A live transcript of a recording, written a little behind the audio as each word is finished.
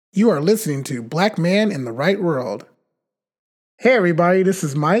You are listening to Black Man in the Right World. Hey everybody, this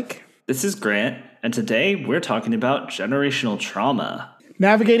is Mike. This is Grant, and today we're talking about generational trauma.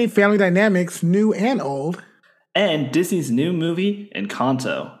 Navigating family dynamics, new and old. And Disney's new movie,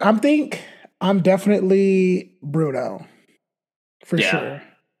 Encanto. I'm definitely Bruno. For sure. Hands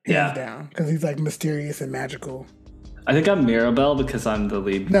Yeah. down. Because he's like mysterious and magical. I think I'm Mirabelle because I'm the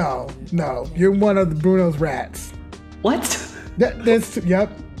lead. No. You're one of the Bruno's rats. What?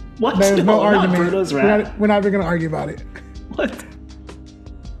 Yep. What? There's no I'm argument. not Bruno's rat. We're not even going to argue about it. What?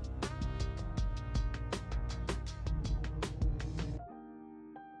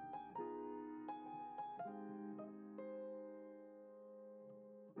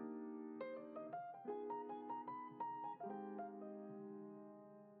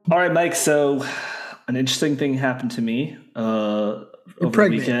 All right, Mike. So, an interesting thing happened to me over the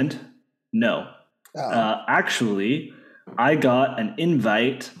weekend. No. Actually, I got an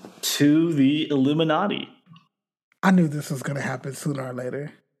invite to the Illuminati. I knew this was going to happen sooner or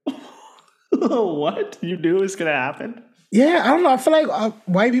later. What? You knew it was going to happen? Yeah, I don't know. I feel like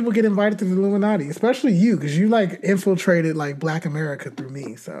white people get invited to the Illuminati, especially you, because you like infiltrated like Black America through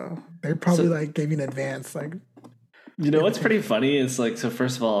me. So they probably like gave you an advance. Like, you know what's pretty funny is like, so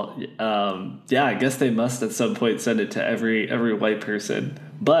first of all, I guess they must at some point send it to every white person.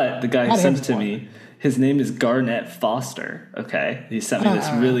 But the guy who sent it to me, his name is Garnett Foster. Okay, he sent me this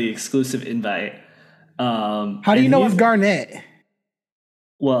really exclusive invite. How do you know it's Garnett?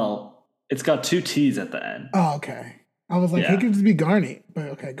 Well, it's got two T's at the end. Oh, okay. I was like, he could just be Garnet, but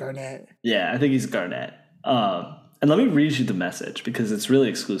okay, Garnett. Yeah, I think he's Garnett. And let me read you the message because it's really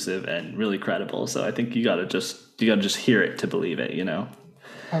exclusive and really credible. So I think you gotta just hear it to believe it, you know?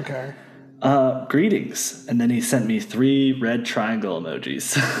 Okay. Greetings. And then he sent me 3 red triangle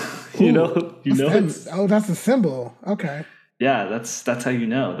emojis. you know that's a symbol. Okay. Yeah, that's how you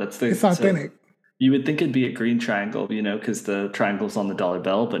know. It's authentic. You would think it'd be a green triangle, you know, because the triangle's on the dollar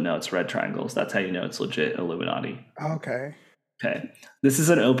bill, but no, it's red triangles. That's how you know it's legit Illuminati. Okay. This is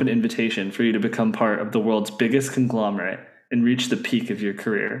an open invitation for you to become part of the world's biggest conglomerate and reach the peak of your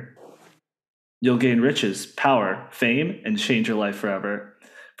career. You'll gain riches, power, fame, and change your life forever.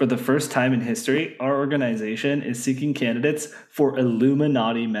 For the first time in history, our organization is seeking candidates for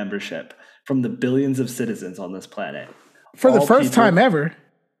Illuminati membership from the billions of citizens on this planet. For the first time ever?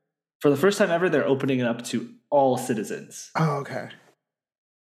 For the first time ever, they're opening it up to all citizens. Oh, okay.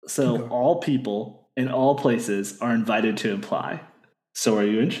 So all people in all places are invited to apply. So are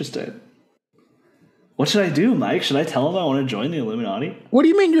you interested? What should I do, Mike? Should I tell them I want to join the Illuminati? What do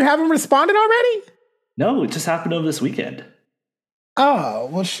you mean? You haven't responded already? No, it just happened over this weekend. Oh,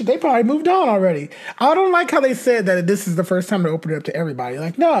 well, they probably moved on already. I don't like how they said that this is the first time to open it up to everybody.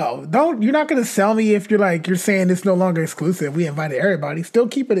 Like, no, you're not going to sell me if you're saying it's no longer exclusive. We invited everybody. Still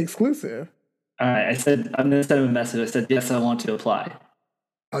keep it exclusive. All right, I said, I'm going to send him a message. I said, yes, I want to apply.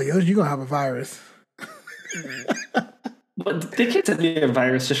 Oh, you're going to have a virus. But they can't send me a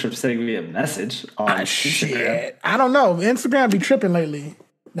virus just from sending me a message on Instagram. Shit. I don't know. Instagram be tripping lately.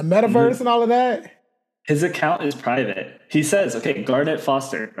 The metaverse and all of that. His account is private. He says, okay, Garnett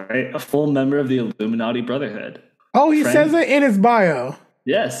Foster, right? A full member of the Illuminati Brotherhood. Oh, he says it in his bio.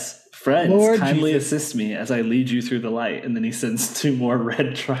 Yes. Friends, Lord kindly Jesus. assist me as I lead you through the light. And then he sends 2 more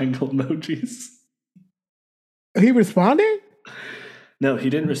red triangle emojis. He responded? No,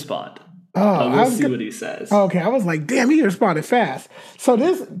 he didn't respond. Oh, we'll see what he says. Okay, I was like, damn, he responded fast. So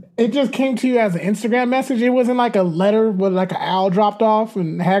it just came to you as an Instagram message? It wasn't like a letter with like an owl dropped off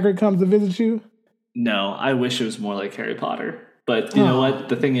and Hagrid comes to visit you? No, I wish it was more like Harry Potter. But you know what?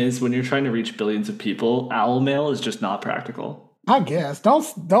 The thing is, when you're trying to reach billions of people, owl mail is just not practical. I guess.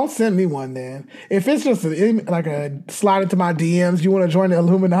 Don't send me one then. If it's just like a slide into my DMs, you want to join the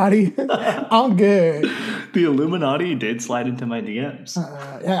Illuminati, I'm good. The Illuminati did slide into my DMs.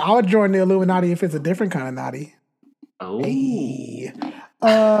 Yeah, I would join the Illuminati if it's a different kind of naughty. Oh. Hey.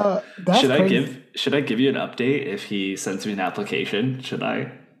 Should I give you an update if he sends me an application? Should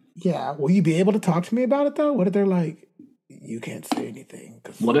I? Yeah. Will you be able to talk to me about it though? What if they're like, you can't say anything?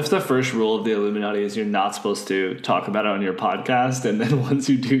 What if the first rule of the Illuminati is you're not supposed to talk about it on your podcast, and then once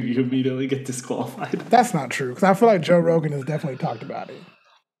you do, you immediately get disqualified? That's not true, because I feel like Joe Rogan has definitely talked about it.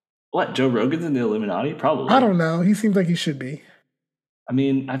 What, Joe Rogan's in the Illuminati? Probably. I don't know. He seems like he should be. I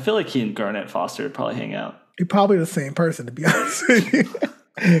mean, I feel like he and Garnett Foster would probably hang out. He's probably the same person, to be honest with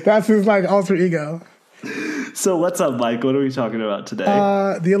you. That's his like alter ego. So what's up, Mike? What are we talking about today?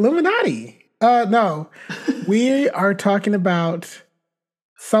 The Illuminati. No, we are talking about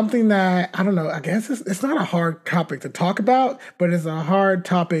something that, I don't know, I guess it's not a hard topic to talk about, but it's a hard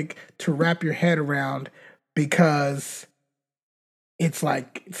topic to wrap your head around because it's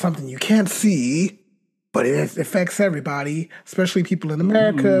like something you can't see, but it affects everybody, especially people in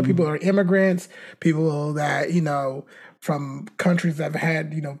America, people who are immigrants, people that, from countries that have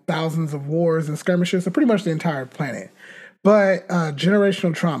had, thousands of wars and skirmishes, so pretty much the entire planet. But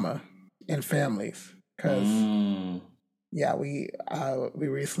generational trauma in families, because yeah, we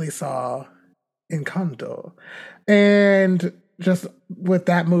recently saw Encanto, and just with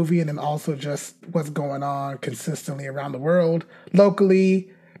that movie, and then also just what's going on consistently around the world,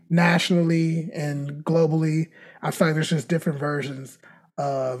 locally, nationally, and globally, I feel like there's just different versions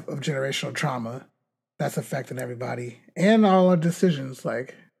of generational trauma that's affecting everybody and all our decisions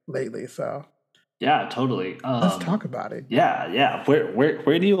like lately. So Yeah, totally. let's talk about it. Yeah.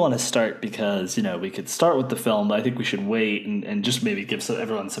 Where do you want to start? Because we could start with the film, but I think we should wait and just maybe give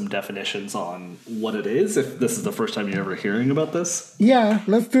everyone some definitions on what it is. If this is the first time you're ever hearing about this, Yeah,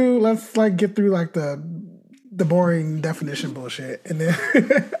 let's like get through like the boring definition bullshit, and then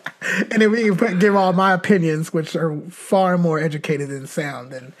and then we can give all my opinions, which are far more educated and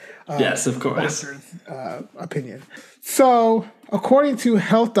sound than yes, of course. Opinion. So, according to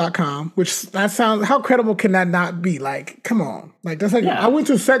health.com, which that sounds, how credible can that not be? Like, come on. Like, that's like, I went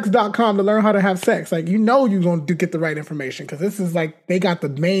to sex.com to learn how to have sex. Like, you're going to get the right information because this is like, they got the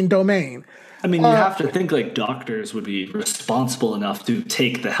main domain. I mean, you have to think like doctors would be responsible enough to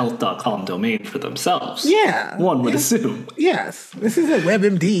take the health.com domain for themselves. Yeah. One would assume. Yes. This is a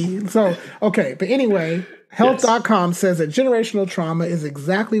WebMD. So, okay. But anyway, health.com says that generational trauma is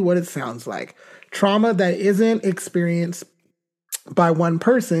exactly what it sounds like. Trauma that isn't experienced by one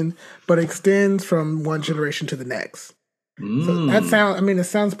person, but extends from one generation to the next. So that it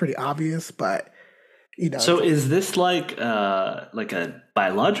sounds pretty obvious, but So is this like a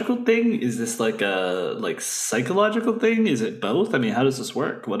biological thing? Is this like a psychological thing? Is it both? I mean, how does this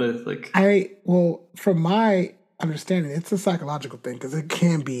work? What is like? From my understanding, it's a psychological thing because it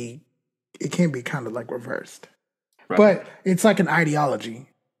can be kind of like reversed, right. But it's like an ideology.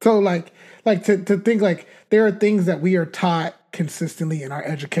 So like to think like there are things that we are taught consistently in our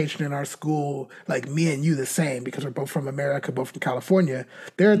education in our school, like me and you the same, because we're both from America, both from California.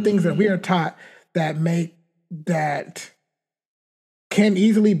 There are things that we are taught that can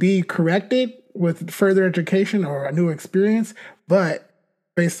easily be corrected with further education or a new experience, but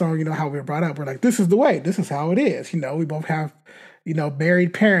based on how we were brought up, we're like, this is the way, this is how it is. We both have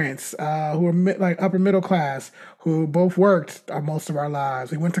married parents who are like upper middle class, who both worked most of our lives.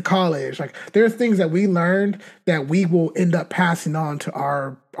 We went to college. Like there's things that we learned that we will end up passing on to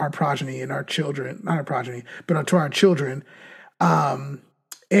our progeny and our children, not our progeny, but to our children.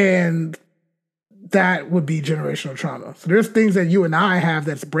 And that would be generational trauma. So there's things that you and I have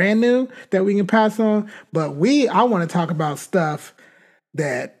that's brand new that we can pass on. But I want to talk about stuff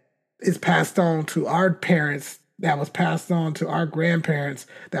that is passed on to our parents, that was passed on to our grandparents,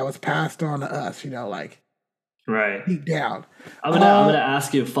 that was passed on to us, right deep down. I'm gonna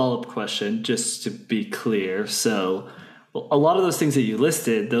ask you a follow-up question just to be clear. So a lot of those things that you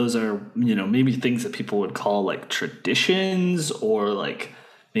listed, those are, maybe things that people would call like traditions or like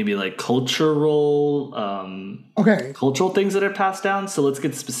maybe like cultural things that are passed down. So let's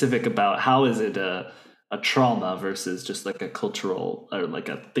get specific about how is it a trauma versus just like a cultural or like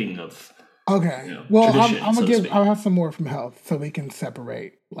a thing of I'm gonna I'll have some more from health so we can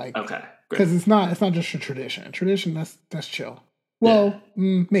separate because it's not just a tradition. Tradition that's chill. Well,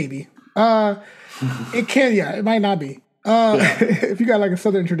 maybe it can. Yeah, it might not be. If you got like a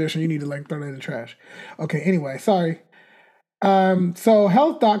Southern tradition, you need to like throw that in the trash. Okay. Anyway, sorry. So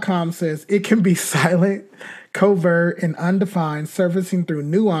health.com says it can be silent, covert, and undefined, surfacing through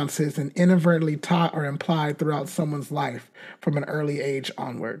nuances and inadvertently taught or implied throughout someone's life from an early age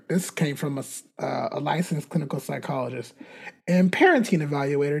onward. This came from a licensed clinical psychologist and parenting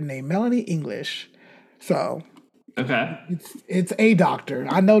evaluator named Melanie English. So it's a doctor.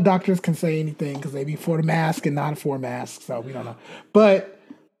 I know doctors can say anything because they be for the mask and not for mask, so we don't know. But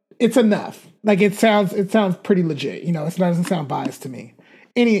it's enough. Like it sounds pretty legit. It doesn't sound biased to me.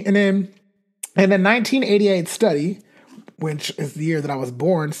 And then in the 1988 study, which is the year that I was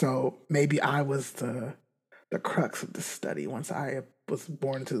born, so maybe I was the crux of the study. Once I was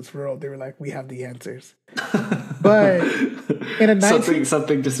born into this world, they were like, we have the answers. But in a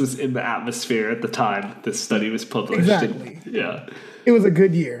something just was in the atmosphere at the time this study was published. Exactly. Yeah. It was a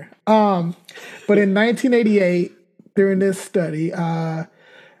good year. But in 1988, during this study,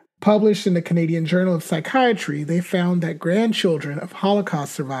 published in the Canadian Journal of Psychiatry, they found that grandchildren of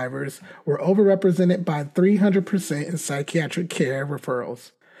Holocaust survivors were overrepresented by 300% in psychiatric care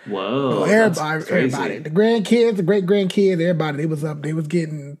referrals. Whoa. So everybody, the grandkids, the great grandkids, everybody, they was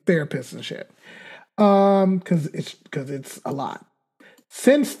getting therapists and shit. Because it's a lot.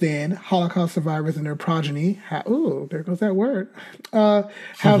 Since then, Holocaust survivors and their progeny, there goes that word,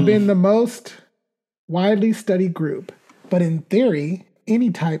 have been the most widely studied group. But in theory, any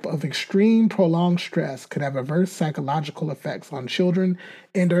type of extreme prolonged stress could have adverse psychological effects on children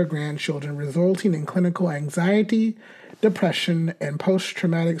and their grandchildren, resulting in clinical anxiety, depression, and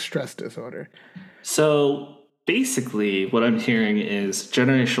post-traumatic stress disorder. So basically, what I'm hearing is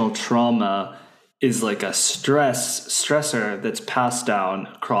generational trauma is like a stressor that's passed down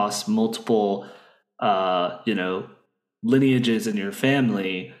across multiple, lineages in your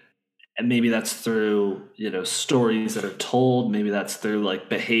family. And maybe that's through, stories that are told. Maybe that's through like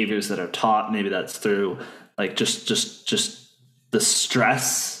behaviors that are taught. Maybe that's through like just the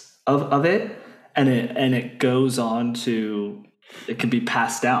stress of it. And it goes on to, it can be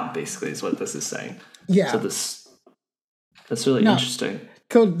passed down, basically, is what this is saying. Yeah. So that's really interesting.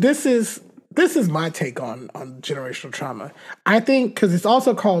 So this is my take on generational trauma. I think because it's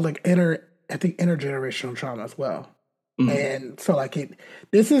also called like intergenerational trauma as well. And so like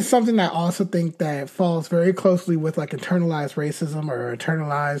this is something I also think that falls very closely with like internalized racism or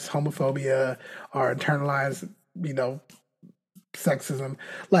internalized homophobia or internalized, sexism.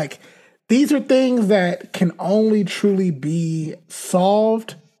 Like these are things that can only truly be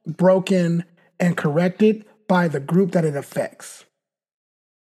solved, broken, and corrected by the group that it affects.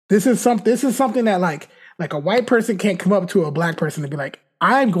 This is something that like a white person can't come up to a black person and be like,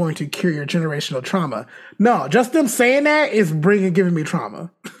 I'm going to cure your generational trauma. No, just them saying that is giving me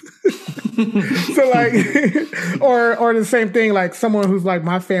trauma. So like, or the same thing, like someone who's like,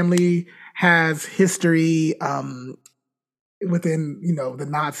 my family has history within, the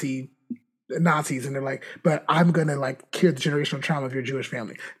Nazis, and they're like, but I'm gonna like cure the generational trauma of your Jewish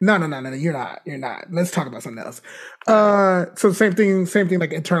family. No, you're not. Let's talk about something else. So same thing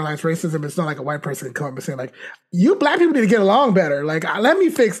like internalized racism. It's not like a white person can come up and say like, you black people need to get along better. Like, let me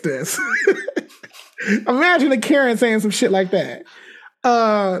fix this. Imagine a Karen saying some shit like that.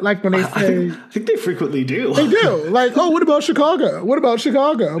 Like when they say, I think they frequently do. They do. Like, oh, what about Chicago? What about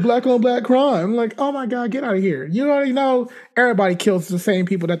Chicago? Black on black crime. Like, oh my God, get out of here. You already know everybody kills the same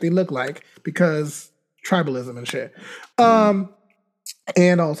people that they look like because tribalism and shit.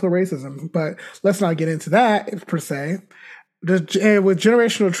 And also racism. But let's not get into that per se. With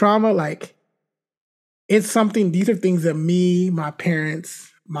generational trauma, like these are things that me, my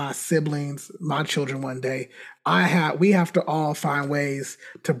parents, my siblings, my children one day, we have to all find ways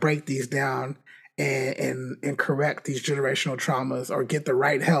to break these down and correct these generational traumas or get the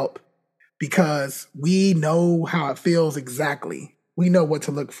right help because we know how it feels exactly. We know what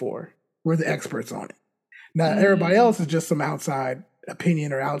to look for. We're the experts on it. Now, everybody else is just some outside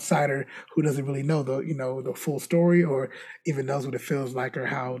opinion or outsider who doesn't really know the full story or even knows what it feels like or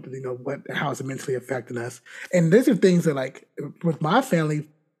how it's mentally affecting us. And these are things that like with my family,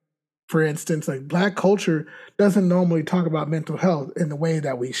 for instance, like Black culture doesn't normally talk about mental health in the way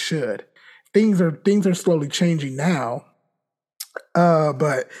that we should. Things are slowly changing now,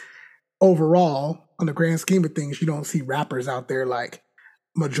 but overall, on the grand scheme of things, you don't see rappers out there like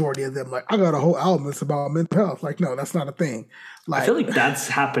majority of them like, I got a whole album that's about mental health. Like, no, that's not a thing. Like, I feel like that's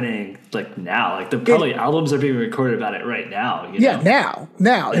happening like now. Like probably albums are being recorded about it right now. Now.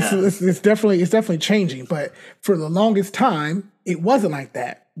 Yeah. It's definitely changing. But for the longest time, it wasn't like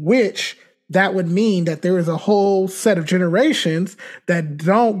that. Which that would mean that there is a whole set of generations that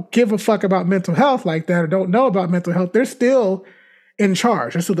don't give a fuck about mental health like that or don't know about mental health. They're still in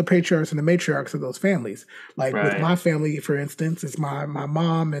charge. They're still the patriarchs and the matriarchs of those families. Like with my family, for instance, it's my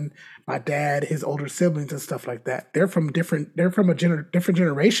mom and my dad, his older siblings and stuff like that. They're from a different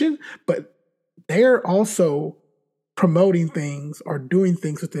generation, but they're also promoting things or doing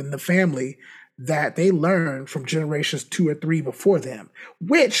things within the family that they learned from generations 2 or 3 before them,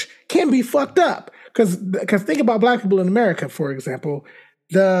 which can be fucked up. Because think about Black people in America, for example.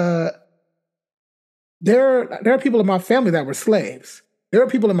 There are people in my family that were slaves. There are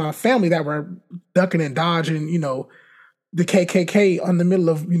people in my family that were ducking and dodging, the KKK on the middle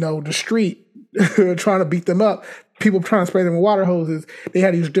of, the street, trying to beat them up. People trying to spray them with water hoses. They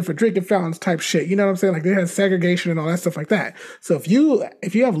had to use different drinking fountains type shit. You know what I'm saying? Like they had segregation and all that stuff like that. So if you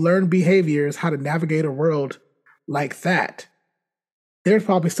have learned behaviors, how to navigate a world like that, they're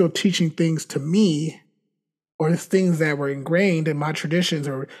probably still teaching things to me or things that were ingrained in my traditions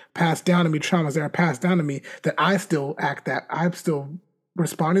or passed down to me, traumas that are passed down to me, that I still I'm still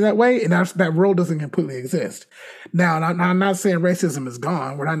responding that way, and that world doesn't completely exist. Now, I'm not saying racism is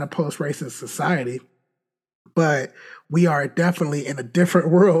gone. We're not in a post-racist society, but we are definitely in a different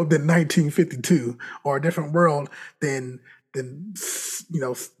world than 1952 or a different world than than the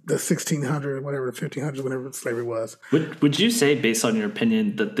 1600, whatever, the 1500s, whatever slavery was. Would you say, based on your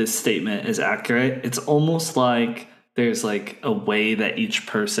opinion, that this statement is accurate? It's almost like there's like a way that each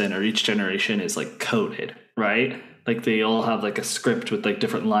person or each generation is like coded, right? Like they all have like a script with like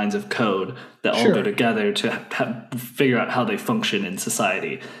different lines of code that all go together to figure out how they function in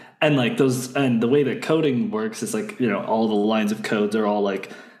society. And like those, and the way that coding works is like, all the lines of codes are all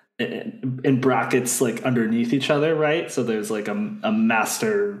like in brackets, like underneath each other, right? So there's like a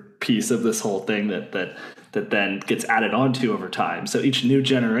master piece of this whole thing that then gets added onto over time. So each new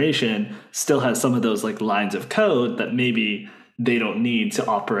generation still has some of those like lines of code that maybe they don't need to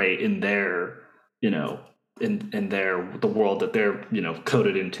operate in their, in the world that they're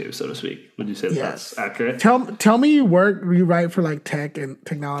coded into, so to speak. Would you say that's accurate? Tell me you write for like tech and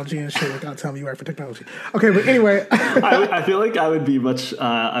technology and shit without telling me you write for technology. Okay, but anyway, I feel like I would be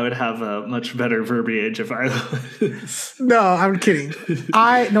I would have a much better verbiage if I. No, I'm kidding.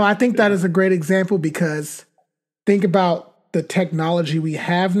 I think that is a great example because think about the technology we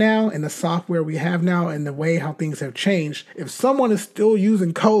have now and the software we have now and the way how things have changed. If someone is still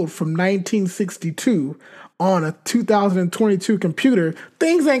using code from 1962 on a 2022 computer,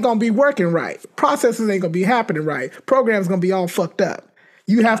 things ain't gonna be working right. Processes ain't gonna be happening right. Programs gonna be all fucked up.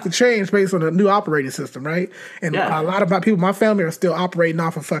 You have to change based on a new operating system, right? And a lot of my people, my family, are still operating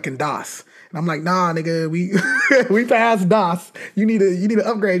off of fucking DOS. And I'm like, nah, nigga, we passed DOS. You need to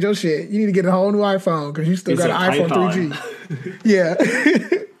upgrade your shit. You need to get a whole new iPhone because you still got an iPhone 3G. Yeah.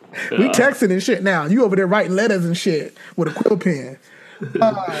 We texting and shit now. You over there writing letters and shit with a quill pen.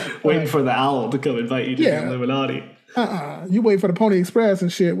 Waiting for the owl to come invite you to the Illuminati. You wait for the Pony Express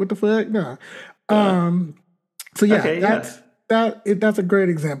and shit. What the fuck? Nah. So that's a great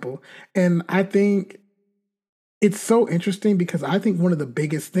example. And I think it's so interesting because I think one of the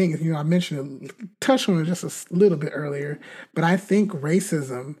biggest things, I mentioned it, touched on it just a little bit earlier, but I think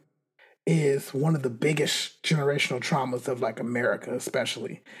racism is one of the biggest generational traumas of like America,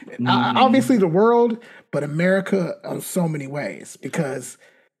 especially. Obviously the world, but America in so many ways because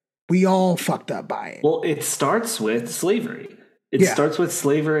we all fucked up by it. Well, it starts with slavery. It starts with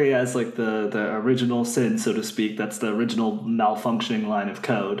slavery as like the original sin, so to speak. That's the original malfunctioning line of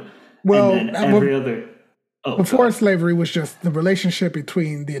code. Well, and then every other... before slavery was just the relationship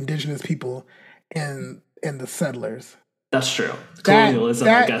between the indigenous people and the settlers. That's true. Colonialism,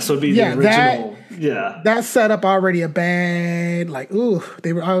 I guess, would be the original. That set up already a bad, I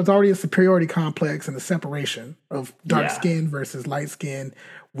was already a superiority complex and a separation of dark skin versus light skin.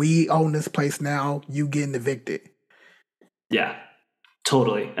 We own this place now. You getting evicted. Yeah,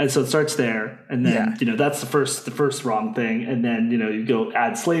 totally. And so it starts there, and then that's the first wrong thing, and then you go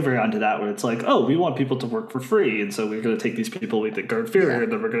add slavery onto that, where it's like, oh, we want people to work for free, and so we're going to take these people we think are inferior,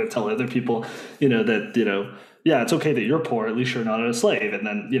 and then we're going to tell other people, that it's okay that you're poor, at least you're not a slave, and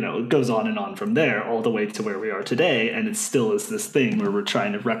then it goes on and on from there, all the way to where we are today, and it still is this thing where we're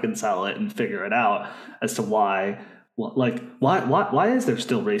trying to reconcile it and figure it out as to why is there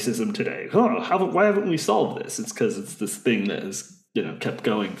still racism today? Why haven't we solved this? It's because it's this thing that has kept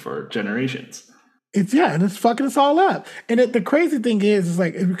going for generations. And it's fucking us all up. And the crazy thing is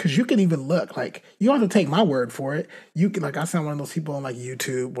like, because you can even look, like, you don't have to take my word for it. You can, like, I sound one of those people on like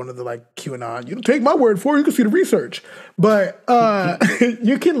YouTube, one of the like QAnon. You don't take my word for it. You can see the research, but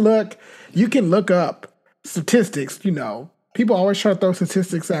you can look up statistics. People always try to throw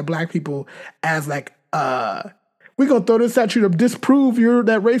statistics at Black people as like, we're gonna throw this at you to disprove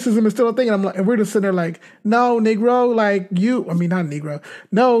that racism is still a thing. And I'm like, and we're just sitting there like, no, Negro, not Negro.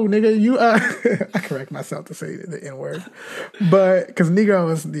 No, nigga, you I correct myself to say the N-word. But because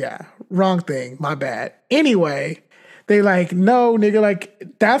Negro is wrong thing, my bad. Anyway, they like, no, nigga,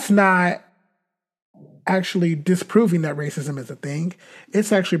 like that's not actually disproving that racism is a thing.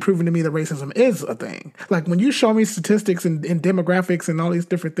 It's actually proving to me that racism is a thing. Like when you show me statistics and demographics and all these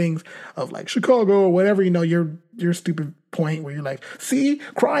different things of like Chicago or whatever, your stupid point where you're like, see,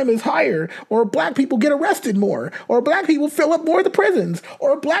 crime is higher, or Black people get arrested more, or Black people fill up more of the prisons,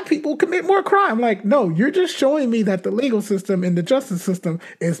 or Black people commit more crime. Like, no, you're just showing me that the legal system and the justice system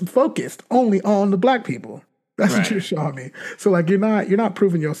is focused only on the Black people. That's what you're showing me. So like you're not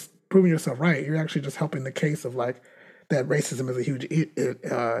proving yourself right. You're actually just helping the case of like that racism is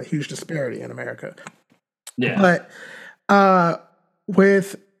a huge disparity in America. Yeah. But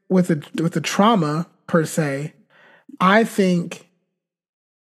with the trauma per se, I think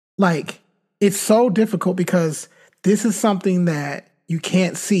like it's so difficult because this is something that you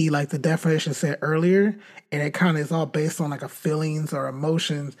can't see, like the definition said earlier, and it kind of is all based on like a feelings or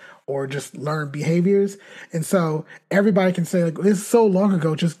emotions or just learned behaviors. And so everybody can say like, it's so long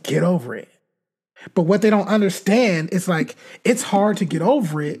ago, just get over it. But what they don't understand is like it's hard to get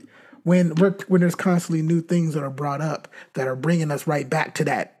over it when there's constantly new things that are brought up that are bringing us right back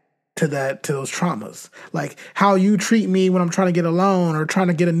to to those traumas. Like how you treat me when I'm trying to get a loan or trying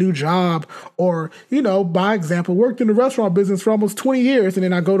to get a new job, or, by example, worked in the restaurant business for almost 20 years and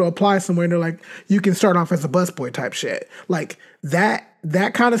then I go to apply somewhere and they're like, you can start off as a busboy type shit. Like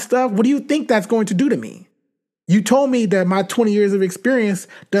that kind of stuff. What do you think that's going to do to me? You told me that my 20 years of experience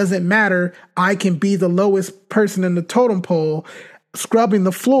doesn't matter. I can be the lowest person in the totem pole, scrubbing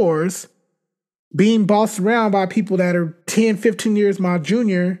the floors, being bossed around by people that are 10, 15 years my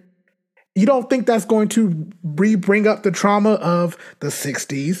junior. You don't think that's going to bring up the trauma of the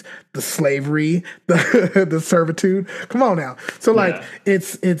 60s, the slavery, the servitude? Come on now. So like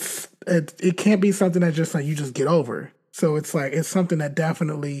it can't be something that just like you just get over. So it's like it's something that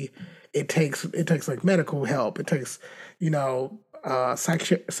definitely it takes like medical help. It takes,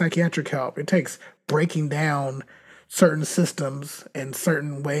 psychiatric help. It takes breaking down certain systems and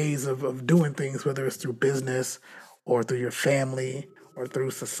certain ways of doing things, whether it's through business or through your family or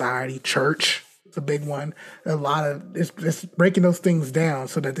through society. Church is a big one. It's breaking those things down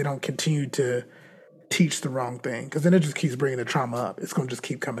so that they don't continue to teach the wrong thing, because then it just keeps bringing the trauma up. It's going to just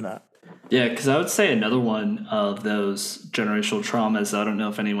keep coming up. Yeah, because I would say another one of those generational traumas, I don't know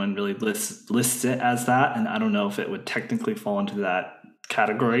if anyone really lists it as that, and I don't know if it would technically fall into that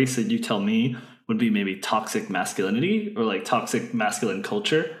category, so you tell me, would be maybe toxic masculinity or like toxic masculine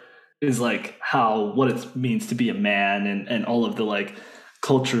culture, is like what it means to be a man and all of the like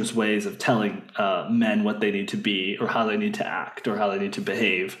culture's ways of telling men what they need to be or how they need to act or how they need to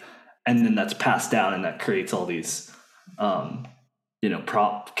behave. And then that's passed down and that creates all these carry-on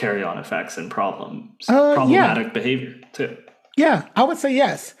effects and problematic behavior too. Yeah, I would say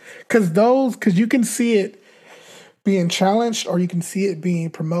yes. Because you can see it being challenged or you can see it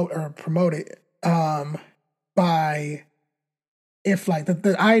being promoted by, if like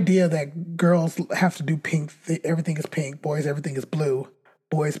the idea that girls have to do pink, everything is pink, boys, everything is blue.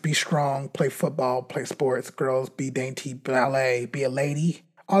 Boys be strong, play football, play sports. Girls be dainty, ballet, be a lady.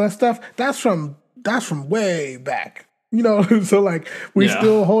 All that stuff. That's from way back. So like we're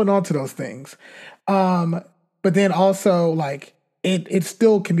still holding on to those things. But then also like it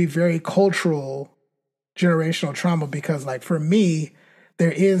still can be very cultural generational trauma, because like for me,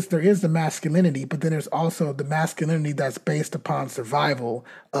 there is the masculinity, but then there's also the masculinity that's based upon survival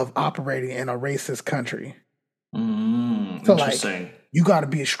of operating in a racist country. So interesting. Like you got to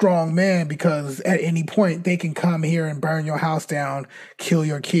be a strong man because at any point they can come here and burn your house down, kill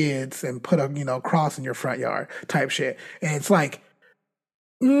your kids, and put a cross in your front yard type shit. And it's like,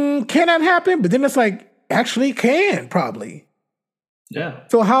 can that happen? But then it's like, actually can probably. Yeah.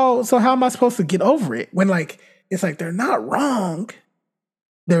 So how am I supposed to get over it when like it's like they're not wrong?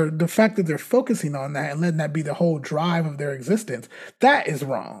 The fact that they're focusing on that and letting that be the whole drive of their existence, that is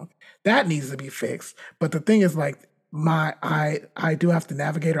wrong. That needs to be fixed. But the thing is like I do have to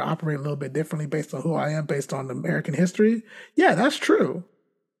navigate or operate a little bit differently based on who I am, based on American history. Yeah, that's true.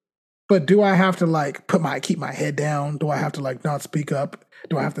 But do I have to like keep my head down? Do I have to like not speak up?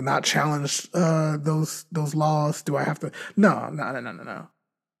 Do I have to not challenge those laws? Do I have to? No.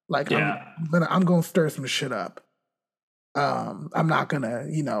 Like yeah. I'm gonna stir some shit up. I'm not gonna,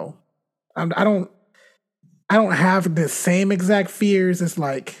 I don't have the same exact fears as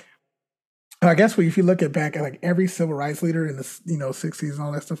like, I guess if you look back at like every civil rights leader in the 60s and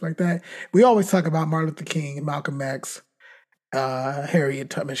all that stuff like that, we always talk about Martin Luther King, Malcolm X, Harriet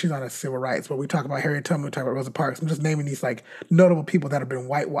Tubman. She's not a civil rights, but we talk about Harriet Tubman, we talk about Rosa Parks. I'm just naming these like notable people that have been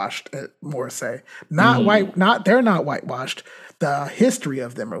whitewashed, more say. They're not whitewashed. The history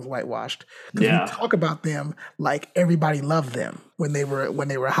of them was whitewashed. Because we talk about them like everybody loved them when they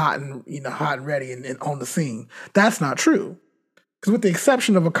were hot and ready and on the scene. That's not true. Because with the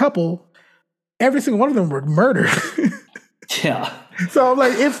exception of a couple, every single one of them were murdered. Yeah. So I'm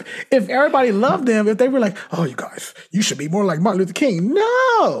like, if everybody loved them, if they were like, oh, you guys, you should be more like Martin Luther King.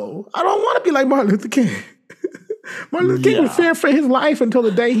 No, I don't want to be like Martin Luther King. Martin Luther King was feared for his life until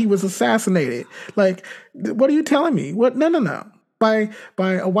the day he was assassinated. Like, what are you telling me? What? No. By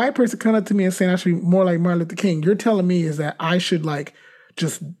a white person coming up to me and saying I should be more like Martin Luther King, you're telling me is that I should like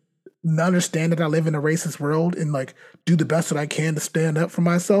just understand that I live in a racist world and like do the best that I can to stand up for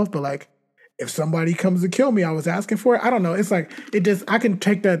myself, but like, if somebody comes to kill me, I was asking for it. I don't know. It's like I can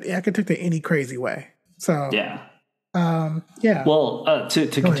take that any crazy way. So yeah. Yeah. Well, to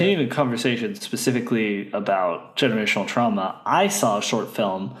continue the conversation specifically about generational trauma, I saw a short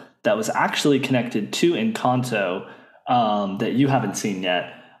film that was actually connected to Encanto that you haven't seen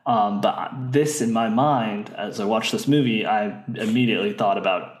yet. But this, in my mind, as I watched this movie, I immediately thought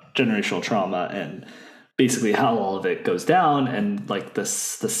about generational trauma and basically how all of it goes down and like the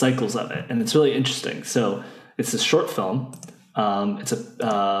cycles of it. And it's really interesting. So it's a short film. It's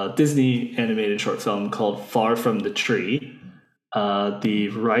a Disney animated short film called Far from the Tree. The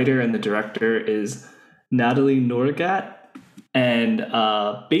writer and the director is Natalie Nourgat. And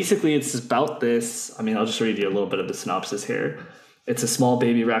basically it's about this. I mean, I'll just read you a little bit of the synopsis here. It's a small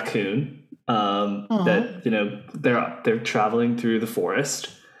baby raccoon that, you know, they're traveling through the forest,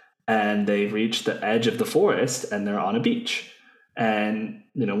 and they reach the edge of the forest and they're on a beach. And,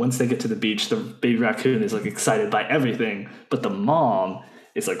 you know, once they get to the beach, the baby raccoon is like excited by everything, but the mom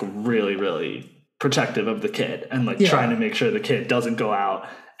is like really, really protective of the kid and like trying to make sure the kid doesn't go out.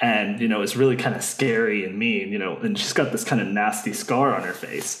 And, you know, it's really kind of scary and mean, you know, and she's got this kind of nasty scar on her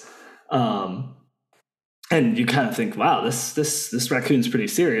face. And you kind of think, wow, this raccoon's pretty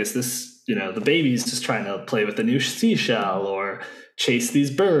serious. This, you know, the baby's just trying to play with a new seashell or chase these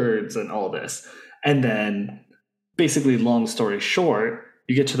birds and all this. And then basically, long story short,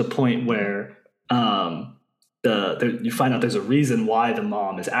 you get to the point where you find out there's a reason why the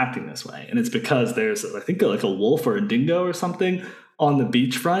mom is acting this way. And it's because there's, I think, like a wolf or a dingo or something on the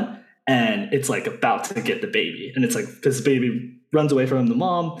beachfront, and it's like about to get the baby. And it's like this baby runs away from the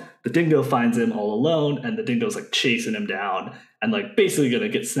mom, the dingo finds him all alone, and the dingo's like chasing him down and like basically gonna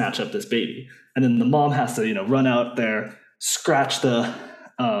get snatched up this baby. And then the mom has to, you know, run out there, scratch the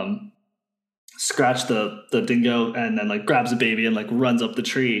dingo, and then like grabs the baby and like runs up the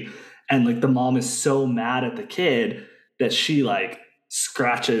tree. And like the mom is so mad at the kid that she like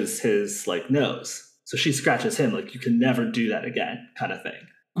scratches his like nose. So she scratches him like, you can never do that again, kind of thing.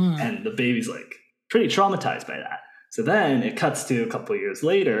 And the baby's like pretty traumatized by that. So then it cuts to a couple of years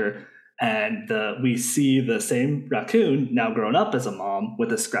later, and we see the same raccoon now grown up as a mom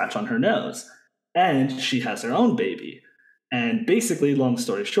with a scratch on her nose, and she has her own baby. And basically, long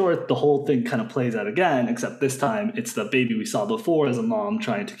story short, the whole thing kind of plays out again, except this time it's the baby we saw before as a mom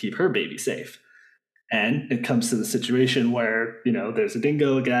trying to keep her baby safe. And it comes to the situation where, you know, there's a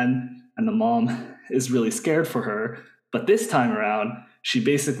dingo again, and the mom is really scared for her. But this time around, she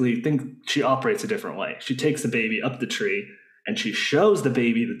basically thinks she operates a different way. She takes the baby up the tree and she shows the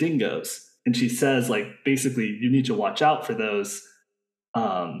baby the dingoes. And she says, like, basically, you need to watch out for those,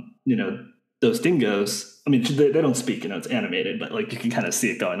 you know, those dingoes. I mean, they don't speak, you know, it's animated, but like you can kind of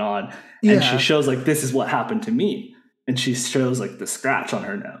see it going on. Yeah. And she shows like, this is what happened to me. And she shows like the scratch on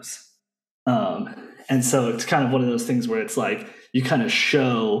her nose. And so it's kind of one of those things where it's like, you kind of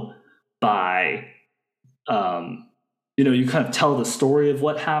show by, you know, you kind of tell the story of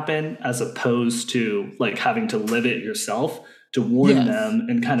what happened as opposed to like having to live it yourself to warn them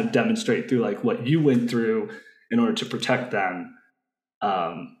and kind of demonstrate through like what you went through in order to protect them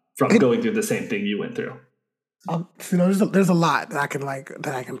from going through the same thing you went through. You know, there's a lot that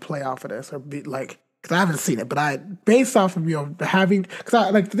I can play off of this or be like, because I haven't seen it, but based off of, you know, having,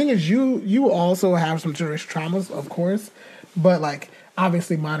 because the thing is, you also have some generational traumas, of course, but like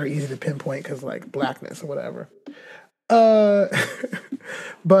obviously mine are easy to pinpoint because like blackness or whatever.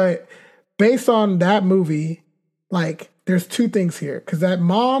 But based on that movie, like there's two things here, because that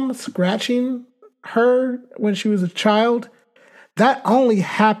mom scratching her when she was a child, that only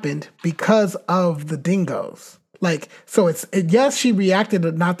happened because of the dingoes. Like, so yes, she reacted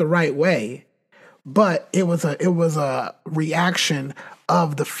not the right way, but it was a reaction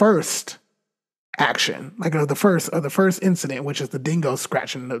of the first action, like of the first incident, which is the dingo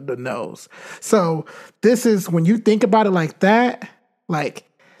scratching the nose. So this is, when you think about it like that, like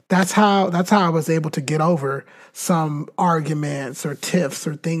that's how I was able to get over some arguments or tiffs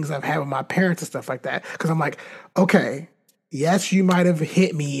or things I've had with my parents and stuff like that. Because I'm like, okay, yes, you might have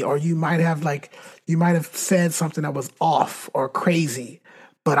hit me, or you might have said something that was off or crazy,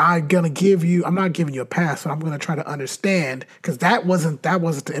 but I'm not giving you a pass. So I'm going to try to understand, because that wasn't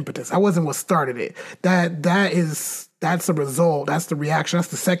the impetus. That wasn't what started it. That's the result. That's the reaction. That's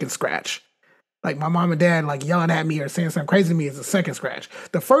the second scratch. Like my mom and dad like yelling at me or saying something crazy to me is the second scratch.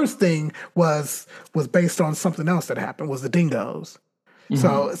 The first thing was based on something else that happened, was the dingoes. Mm-hmm.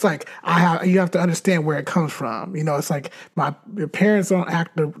 So it's like you have to understand where it comes from. You know, it's like your parents don't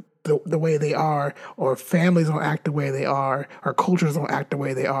act the way they are, or families don't act the way they are, or cultures don't act the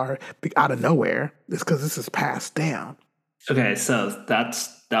way they are out of nowhere. It's because this is passed down. Okay, so that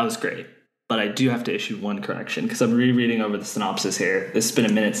was great. But I do have to issue one correction, because I'm rereading over the synopsis here. This has been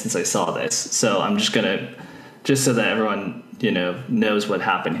a minute since I saw this, so I'm just so that everyone, you know, knows what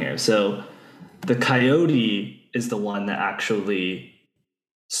happened here. So the coyote is the one that actually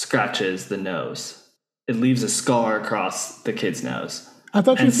scratches the nose. It leaves a scar across the kid's nose. I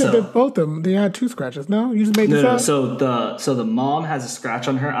thought you And said that so both of them they had 2 scratches. No, you just made this no, no. up. So the mom has a scratch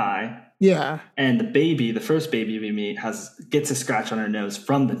on her eye, Yeah. and the first baby we meet, gets a scratch on her nose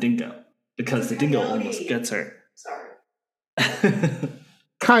from the dingo because the dingo almost gets her. Sorry.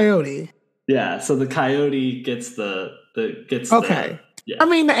 Coyote. Yeah. So the coyote gets Okay. Yeah. I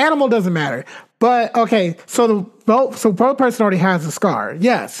mean, the animal doesn't matter, but okay. So both person already has a scar.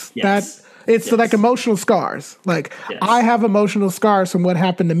 Yes. Yes. It's like emotional scars. Like Yes. I have emotional scars from what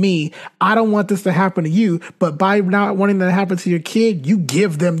happened to me. I don't want this to happen to you, but by not wanting that to happen to your kid, you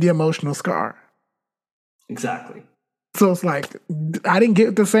give them the emotional scar. Exactly. So it's like I didn't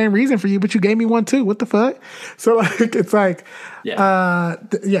get the same reason for you, but you gave me one too. What the fuck? So like it's like yeah.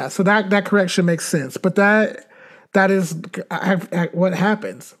 So that correction makes sense, but that is what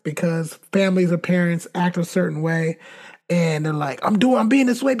happens because families or parents act a certain way, and they're like, I'm being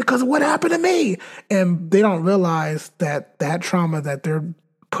this way because of what happened to me, and they don't realize that trauma that they're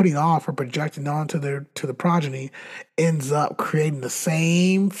putting off or projecting onto the progeny ends up creating the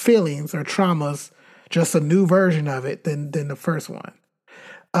same feelings or traumas, just a new version of it than the first one.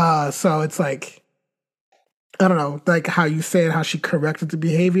 So it's like, I don't know, like how you said how she corrected the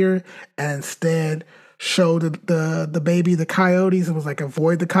behavior and instead showed the baby the coyotes and was like,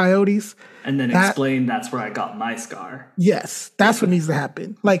 avoid the coyotes. And then explain that's where I got my scar. Yes, that's what needs to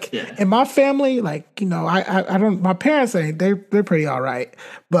happen. Like in my family, like, you know, I don't, my parents they're pretty all right,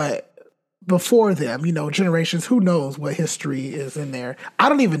 but before them, you know, generations, who knows what history is in there. I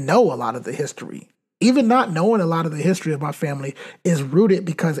don't even know a lot of the history. Even not knowing a lot of the history of my family is rooted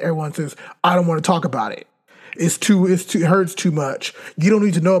because everyone says, I don't want to talk about it. It hurts too much. You don't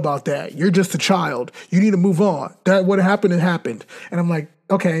need to know about that. You're just a child. You need to move on. That what happened, it happened. And I'm like,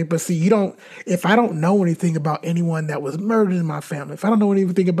 okay, but see, if I don't know anything about anyone that was murdered in my family, if I don't know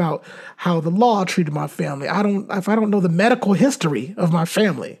anything about how the law treated my family, if I don't know the medical history of my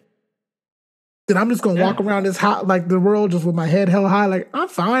family, then I'm just gonna walk around this hot like the world just with my head held high, like I'm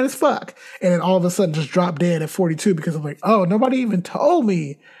fine as fuck. And then all of a sudden just drop dead at 42 because I'm like, oh, nobody even told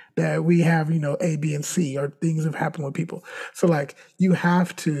me that we have, you know, A, B, and C, or things have happened with people. So like you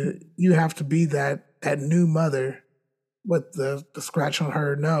have to be that new mother with the scratch on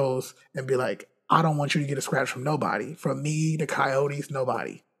her nose and be like, I don't want you to get a scratch from nobody. From me, the coyotes,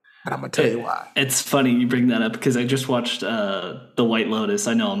 nobody. And I'm gonna tell you why. It's funny you bring that up because I just watched The White Lotus.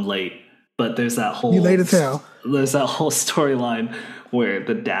 I know I'm late, but there's that whole there's that whole storyline where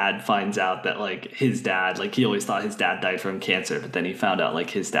the dad finds out that like his dad, like he always thought his dad died from cancer, but then he found out like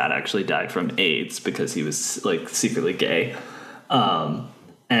his dad actually died from AIDS because he was like secretly gay.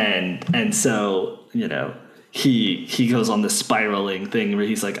 And so, you know, he goes on this spiraling thing where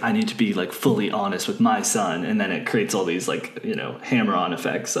he's like, I need to be like fully honest with my son, and then it creates all these like, you know, hammer-on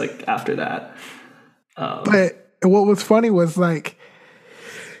effects like after that. But what was funny was like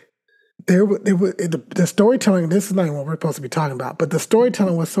the storytelling. This is not even what we're supposed to be talking about, but the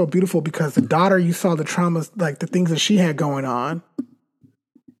storytelling was so beautiful because the daughter, you saw the traumas, like the things that she had going on,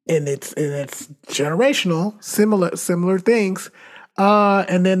 and it's generational, similar things.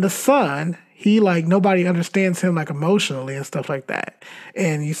 And then the son, he like nobody understands him like emotionally and stuff like that.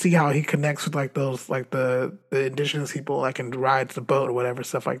 And you see how he connects with like those like the indigenous people, like and rides the boat or whatever,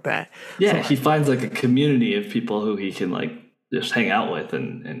 stuff like that. Yeah, so, he finds like a community of people who he can like just hang out with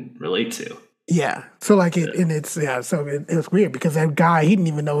and relate to. Yeah. So like so it was weird because that guy, he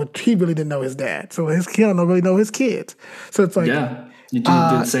really didn't know his dad. So he don't really know his kids. So it's like, yeah, you do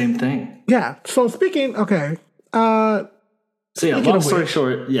the same thing. Yeah. So speaking, okay. So yeah, long story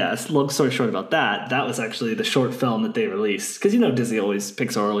short about that, that was actually the short film that they released. Because, you know,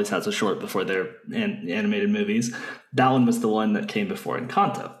 Pixar always has a short before their animated movies. That one was the one that came before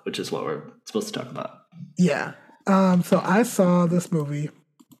Encanto, which is what we're supposed to talk about. Yeah. So I saw this movie.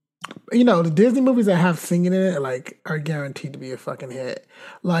 You know, the Disney movies that have singing in it, like, are guaranteed to be a fucking hit.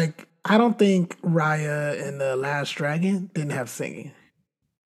 Like, I don't think Raya and the Last Dragon didn't have singing.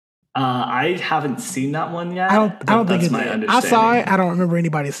 I haven't seen that one yet. I don't think it's my understanding. I saw it. I don't remember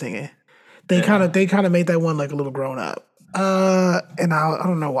anybody singing. They kind of made that one like a little grown up. And I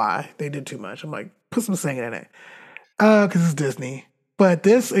don't know why they did too much. I'm like, put some singing in it, because it's Disney. But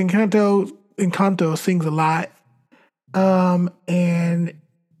this Encanto sings a lot, and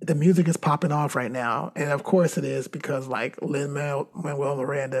the music is popping off right now, and of course it is because like Lin-Manuel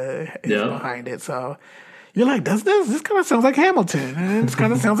Miranda is behind it. So you're like, does this kind of sounds like Hamilton, and this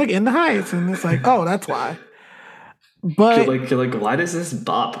kind of sounds like In the Heights, and it's like, oh, that's why. But you're like, why does this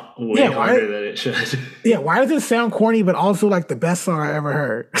bop way harder than it should? Yeah, why does it sound corny, but also like the best song I ever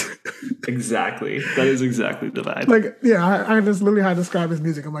heard? Exactly. That is exactly the vibe. Like, yeah, I just literally how to describe his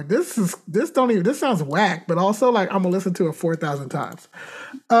music. I'm like, this sounds whack, but also like I'm gonna listen to it 4,000 times.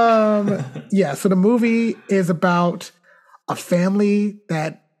 Yeah, so the movie is about a family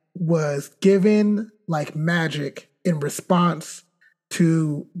that was given like magic in response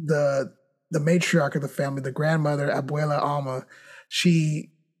to the matriarch of the family, the grandmother, Abuela Alma.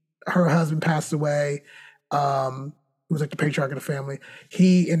 Her husband passed away. Who was like the patriarch of the family.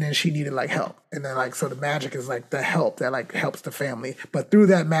 And then she needed like help. And then like, so the magic is like the help that like helps the family. But through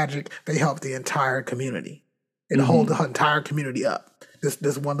that magic, they help the entire community. It holds the entire community up.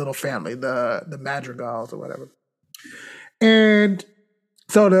 This one little family, the Madrigals or whatever. And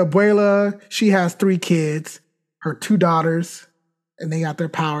so the abuela, she has 3 kids, her 2 daughters, and they got their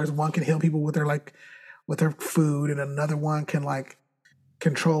powers. One can heal people with her food, and another one can like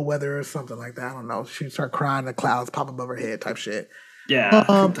control weather or something like that. I don't know. She'd start crying, the clouds pop above her head type shit. Yeah.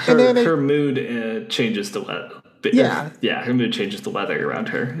 Her mood changes the weather. Yeah. Yeah, her mood changes the weather around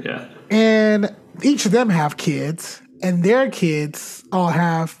her. Yeah. And each of them have kids, and their kids all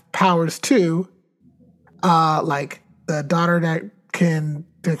have powers too. Like the daughter that can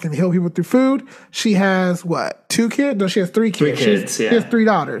heal people through food, she has what? 2 kids? No, she has 3 kids. 3 kids, She has 3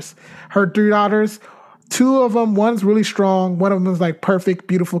 daughters. Her 3 daughters, 2 of them, one's really strong, one of them is like perfect,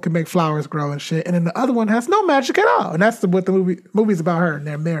 beautiful, can make flowers grow and shit, and then the other one has no magic at all. And that's what the movie's about her, and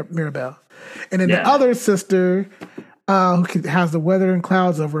they're Mirabelle. And then the other sister, who has the weather and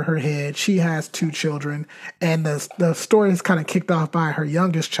clouds over her head, she has 2 children, and the story is kind of kicked off by her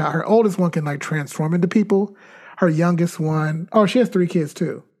youngest child. Her oldest one can like transform into people. Her youngest one, she has 3 kids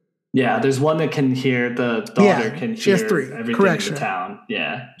too. Yeah, there's one that can hear, the daughter can she hear has 3. everything Correction. in the town.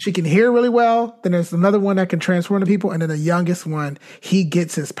 Yeah. She can hear really well. Then there's another one that can transform to people. And then the youngest one, he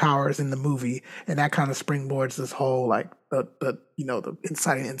gets his powers in the movie. And that kind of springboards this whole, like, the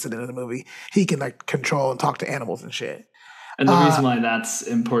inciting incident in the movie. He can, like, control and talk to animals and shit. And the reason why that's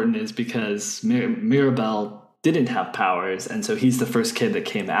important is because Mirabelle didn't have powers. And so he's the first kid that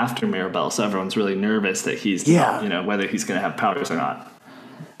came after Mirabelle. So everyone's really nervous that he's, whether he's going to have powers or not.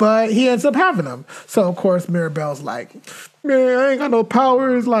 But he ends up having them. So, of course, Mirabelle's like, man, I ain't got no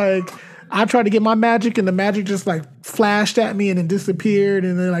powers. Like, I tried to get my magic, and the magic just, like, flashed at me and then disappeared.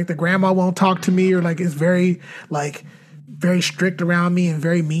 And then, like, the grandma won't talk to me, or, like, is very strict around me and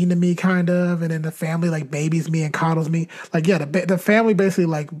very mean to me, kind of. And then the family, like, babies me and coddles me. Like, yeah, the family basically,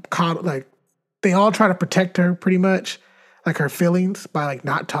 like, they all try to protect her, pretty much, like, her feelings by, like,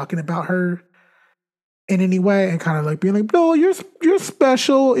 not talking about her in any way, and kind of like being like, no, you're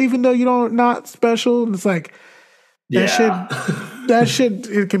special, even though not special. And it's like that shit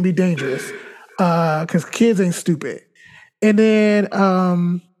it can be dangerous because kids ain't stupid. And then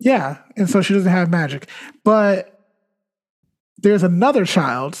and so she doesn't have magic, but there's another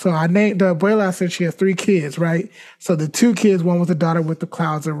child. So I named the abuela. I said she has 3 kids, right? So the 2 kids, one was the daughter with the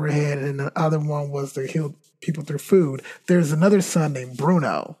clouds over her head, and the other one was to heal people through food. There's another son named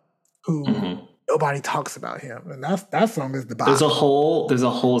Bruno who. Nobody talks about him, and that song is the bomb. There's a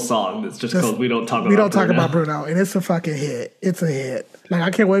whole song that's just called "We Don't Talk About Bruno," and it's a fucking hit. It's a hit. Like,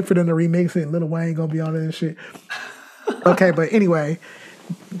 I can't wait for them to remix it. And Lil Wayne gonna be on it and shit. Okay, but anyway,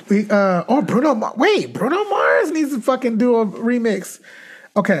 Bruno Mars needs to fucking do a remix.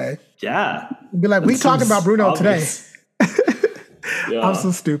 Okay, yeah, be like, we talking about Bruno obvious. Today. Yeah. I'm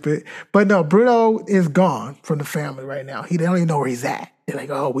so stupid, but no, Bruno is gone from the family right now. They don't even know where he's at. They're like,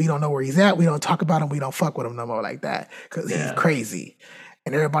 oh, we don't know where he's at. We don't talk about him. We don't fuck with him no more like that because he's crazy.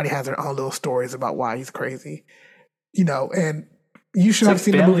 And everybody has their own little stories about why he's crazy. And you should have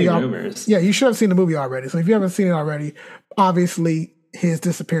seen the movie. Yeah, you should have seen the movie already. So if you haven't seen it already, obviously his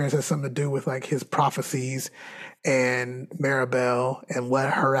disappearance has something to do with like his prophecies and Mirabelle and what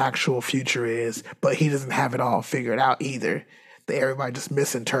her actual future is. But he doesn't have it all figured out either. Everybody just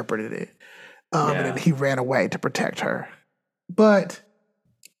misinterpreted it. And then he ran away to protect her. But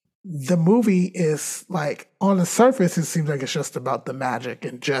the movie is like, on the surface, it seems like it's just about the magic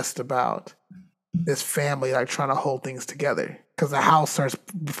and just about this family like trying to hold things together. Because the house starts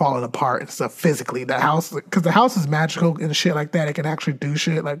falling apart and stuff physically. Because the house is magical and shit like that. It can actually do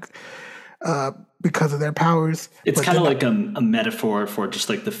shit like because of their powers. It's kind of like a metaphor for just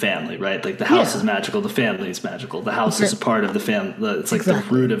like the family, right? Like the house is magical, the family is magical. The house is a part of the family. It's like the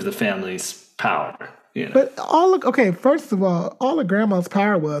root of the family's power. But first of all the grandma's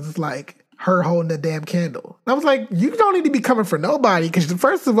power was like her holding the damn candle. I was like, you don't need to be coming for nobody because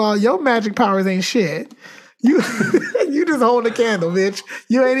first of all, your magic powers ain't shit. You just hold a candle, bitch.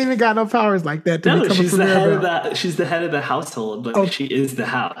 You ain't even got no powers like that. She's the head of that. She's the head of the household, but she is the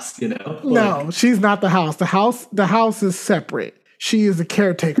house. No, she's not the house. The house is separate. she is a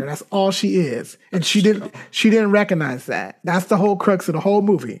caretaker. That's all she is. And she didn't recognize that. That's the whole crux of the whole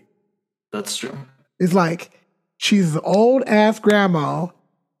movie. That's true. It's like she's an old ass grandma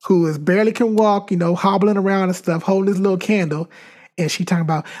who is barely can walk, hobbling around and stuff, holding this little candle. And she talking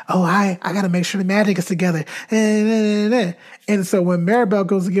about, oh, I got to make sure the magic is together. And so when Mirabelle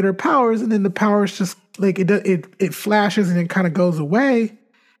goes to get her powers, and then the powers just like it flashes and it kind of goes away.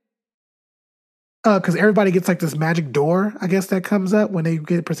 Because everybody gets like this magic door, I guess, that comes up when they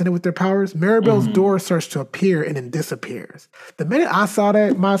get presented with their powers. Mirabelle's door starts to appear and then disappears. The minute I saw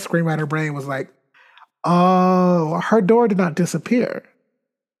that, my screenwriter brain was like, oh, her door did not disappear.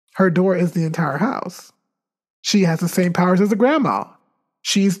 Her door is the entire house. She has the same powers as the grandma.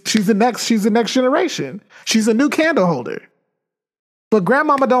 She's the next generation. She's a new candle holder. But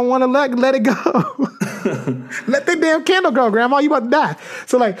grandmama don't want to let it go. Let the damn candle go, grandma. You about to die.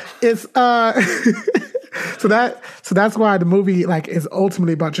 So like it's so that's why the movie like is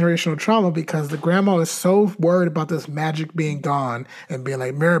ultimately about generational trauma, because the grandma is so worried about this magic being gone and being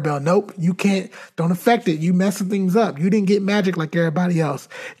like, Mirabelle, nope, you can't, don't affect it. You messing things up. You didn't get magic like everybody else.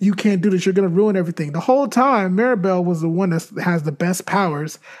 You can't do this. You're gonna ruin everything. The whole time, Mirabelle was the one that has the best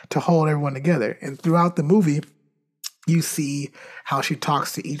powers to hold everyone together. And throughout the movie, you see how she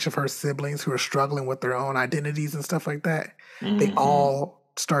talks to each of her siblings who are struggling with their own identities and stuff like that. Mm-hmm. They all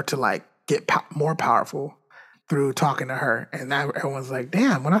start to like get more powerful through talking to her. And now everyone's like,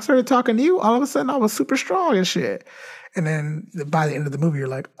 damn, when I started talking to you, all of a sudden I was super strong and shit. And then by the end of the movie, you're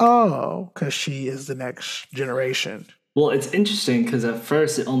like, oh, because she is the next generation. Well, it's interesting because at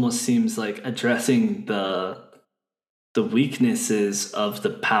first it almost seems like addressing the weaknesses of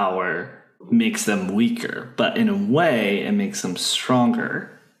the power makes them weaker, but in a way it makes them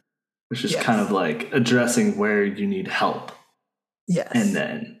stronger, which is kind of like addressing where you need help. Yes. And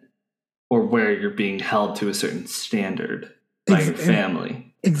then, or where you're being held to a certain standard by your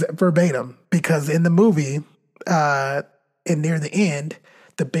family. Verbatim, because in the movie, and near the end,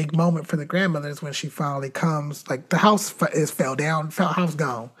 the big moment for the grandmother is when she finally comes, like the house fell down, house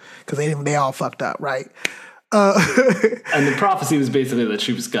gone, because they all fucked up, right? And the prophecy was basically that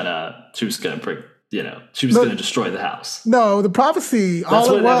she was gonna break, she was gonna destroy the house. No, the prophecy. That's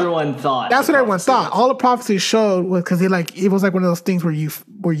what everyone thought. That's what everyone thought. All the prophecy showed was because it was like one of those things where you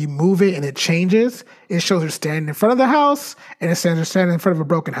move it and it changes. It shows her standing in front of the house and it shows her standing in front of a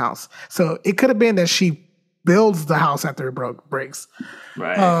broken house. So it could have been that she builds the house after it breaks.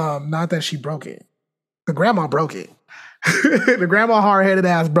 Right. Not that she broke it. The grandma broke it. The grandma hard-headed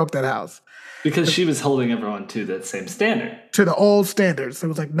ass broke that house. Because she was holding everyone to that same standard. To the old standards. So it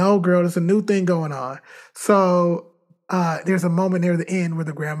was like, no, girl, there's a new thing going on. So there's a moment near the end where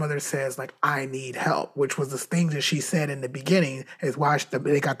the grandmother says, like, I need help, which was the thing that she said in the beginning is why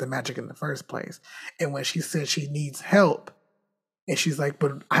they got the magic in the first place. And when she said she needs help, and she's like,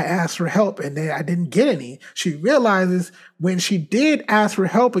 but I asked for help and I didn't get any. She realizes when she did ask for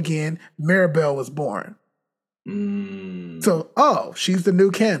help again, Mirabelle was born. So, she's the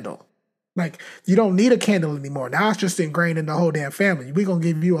new candle. Like, you don't need a candle anymore. Now it's just ingrained in the whole damn family. We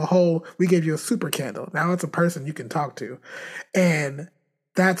gave you a super candle. Now it's a person you can talk to. And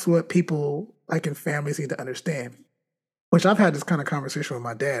that's what people like in families need to understand. Which I've had this kind of conversation with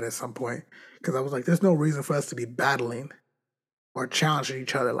my dad at some point. Because I was like, there's no reason for us to be battling or challenging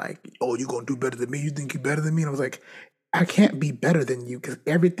each other like, oh, you gonna do better than me? You think you're better than me? And I was like, I can't be better than you because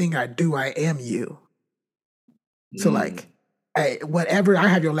everything I do, I am you. So like, hey, whatever, I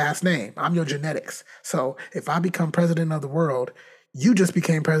have your last name. I'm your genetics. So if I become president of the world, you just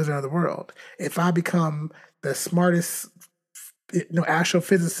became president of the world. If I become the smartest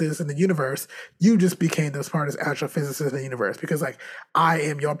astrophysicist in the universe, you just became the smartest astrophysicist in the universe. Because like, I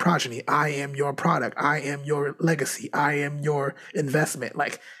am your progeny. I am your product. I am your legacy. I am your investment.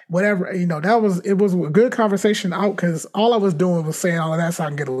 Like whatever, it was a good conversation out because all I was doing was saying all of that so I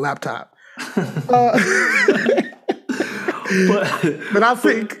can get a laptop. But I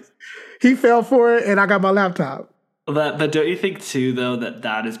think he fell for it, and I got my laptop. But don't you think too, though,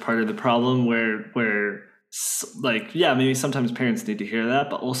 that is part of the problem where like, yeah, maybe sometimes parents need to hear that,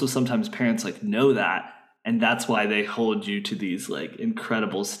 but also sometimes parents like know that, and that's why they hold you to these like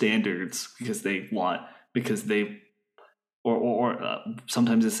incredible standards or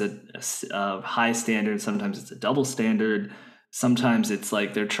sometimes it's a high standard, sometimes it's a double standard. Sometimes it's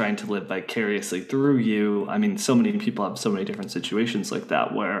like they're trying to live vicariously through you. I mean, so many people have so many different situations like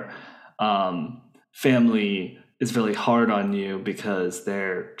that where family is really hard on you because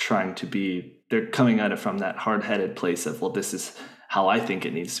they're coming at it from that hard-headed place of, well, this is how I think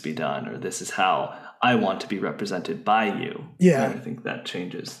it needs to be done, or this is how I want to be represented by you. Yeah. And I think that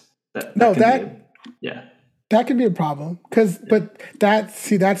changes. Yeah. That can be a problem but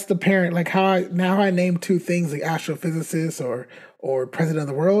that's the parent. Like how I name two things like astrophysicist or president of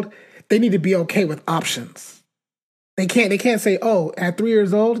the world. They need to be okay with options. They can't say, oh, at 3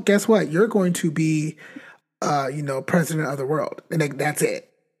 years old, guess what? You're going to be, president of the world, and that's it.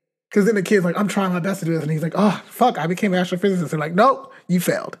 Because then the kid's like, I'm trying my best to do this, and he's like, oh fuck, I became an astrophysicist. They're like, nope, you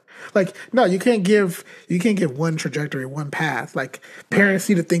failed. Like, no, you can't give one trajectory, one path. Like, parents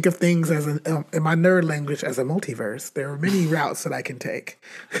need to think of things as in my nerd language as a multiverse. There are many routes that I can take.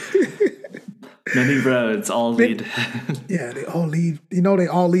 Many roads all lead. Yeah, they all lead. They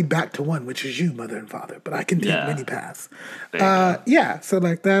all lead back to one, which is you, mother and father. But I can take many paths. Yeah. So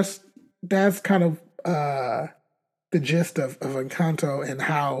like that's kind of the gist of Encanto and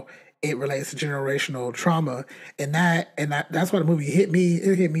how it relates to generational trauma, and that's why the movie hit me.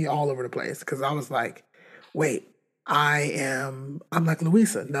 It hit me all over the place because I was like, wait, I'm like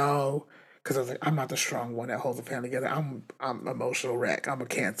Luisa. No, because I was like, I'm not the strong one that holds the family together. I'm emotional wreck. I'm a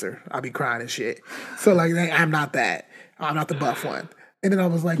Cancer. I be crying and shit. So like, I'm not that. I'm not the buff one. And then I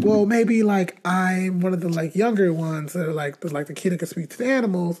was like, well, maybe like I'm one of the like younger ones that are like the kid that can speak to the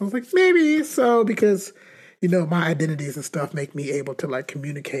animals. I was like, maybe so because my identities and stuff make me able to like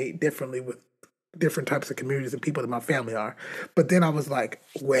communicate differently with different types of communities and people that my family are. But then I was like,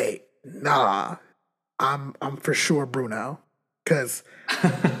 wait, nah, I'm for sure Bruno. Because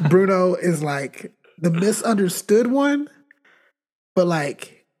Bruno is like the misunderstood one, but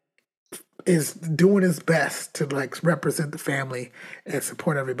like is doing his best to like represent the family and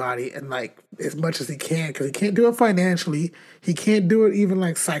support everybody and like as much as he can because he can't do it financially. He can't do it even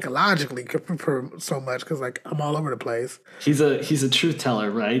like psychologically for so much because like I'm all over the place. He's a truth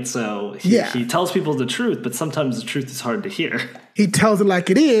teller, right? So he tells people the truth, but sometimes the truth is hard to hear. He tells it like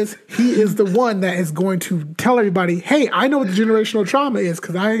it is. He is the one that is going to tell everybody, hey, I know what the generational trauma is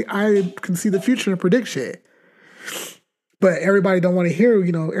because I can see the future and predict shit. But everybody don't want to hear,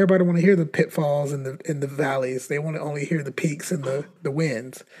 everybody don't want to hear the pitfalls and the valleys. They want to only hear the peaks and the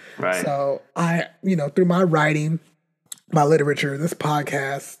wins. Right. So I, through my writing, my literature, this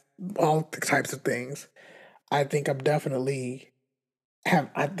podcast, all the types of things, I think I definitely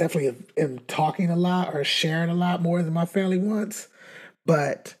am talking a lot or sharing a lot more than my family wants.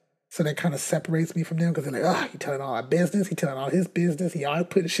 But so that kind of separates me from them because they're like, he telling all our business, he telling all his business, he always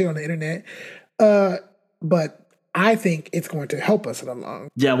putting shit on the internet. But I think it's going to help us in the long.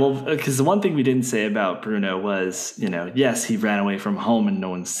 Yeah, well, because the one thing we didn't say about Bruno was, yes, he ran away from home and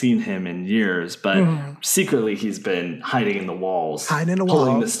no one's seen him in years, but secretly he's been hiding in the walls,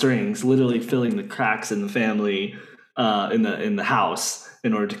 pulling the strings, literally filling the cracks in the family, in the house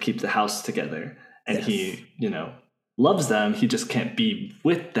in order to keep the house together. And he, loves them. He just can't be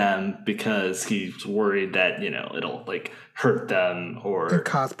with them because he's worried that, it'll like hurt them or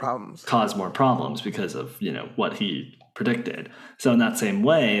cause more problems because of, what he predicted. So in that same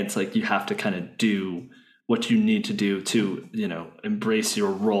way, it's like you have to kind of do what you need to do to, embrace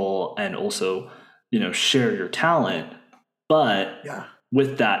your role and also, share your talent. But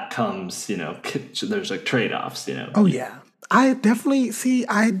with that comes, there's like trade-offs, Oh yeah. I definitely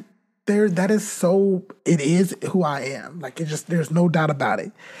it is who I am. Like there's no doubt about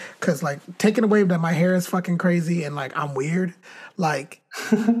it. Cause like taking away that my hair is fucking crazy and like I'm weird. Like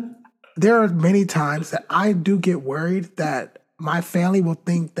there are many times that I do get worried that my family will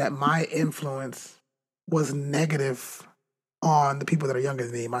think that my influence was negative on the people that are younger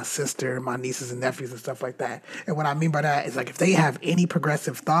than me, my sister, my nieces and nephews and stuff like that. And what I mean by that is like if they have any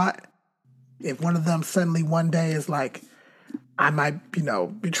progressive thought, if one of them suddenly one day is like, I might,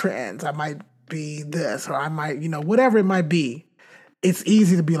 be trans. I might be this, or I might, whatever it might be. It's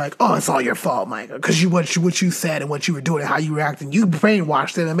easy to be like, oh, it's all your fault, Micah, because what you said and what you were doing and how you were acting, you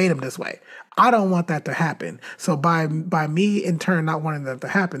brainwashed them and made them this way. I don't want that to happen. So by me in turn not wanting that to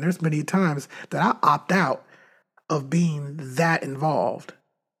happen, there's many times that I opt out of being that involved.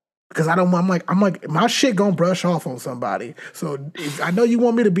 Because I'm like, my shit gonna brush off on somebody. So I know you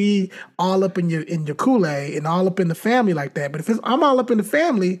want me to be all up in your Kool-Aid and all up in the family like that. But if I'm all up in the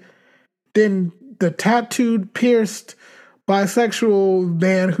family, then the tattooed, pierced, bisexual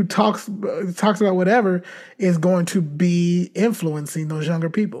man who talks about whatever is going to be influencing those younger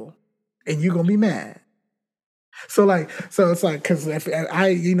people, and you're gonna be mad. So it's like, because if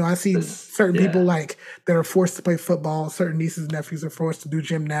I see certain people like that are forced to play football, certain nieces and nephews are forced to do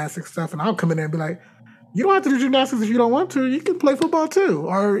gymnastics stuff, and I'll come in there and be like, you don't have to do gymnastics if you don't want to. You can play football too,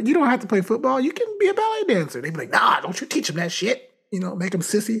 or you don't have to play football. You can be a ballet dancer. They'd be like, nah, don't you teach them that shit. Make them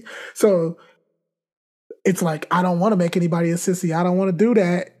sissy. So it's like I don't want to make anybody a sissy. I don't want to do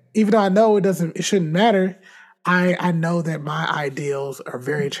that, even though I know it shouldn't matter. I know that my ideals are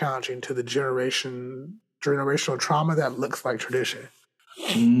very challenging to the generation generational trauma that looks like tradition.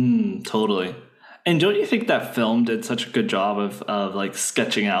 Totally. And don't you think that film did such a good job of like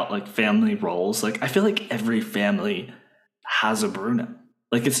sketching out like family roles? Like I feel like every family has a Bruno.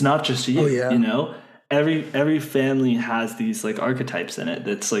 Like it's not just you, you know? Every family has these like archetypes in it.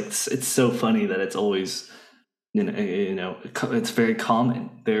 That's like it's so funny that it's always it's very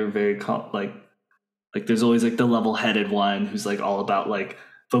common. They're very like there's always like the level-headed one who's like all about like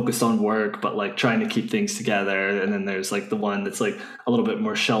focused on work but like trying to keep things together, and then there's like the one that's like a little bit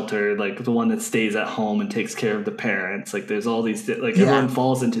more sheltered, like the one that stays at home and takes care of the parents. Like there's all these like everyone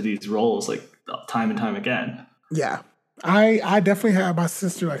falls into these roles like time and time again. Yeah, I definitely have my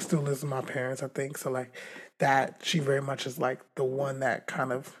sister like still lives with my parents, I think, so like that she very much is like the one that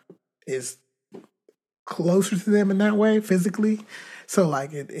kind of is closer to them in that way physically. So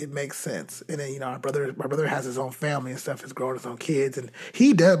like it makes sense. And then, my brother has his own family and stuff, has grown his own kids, and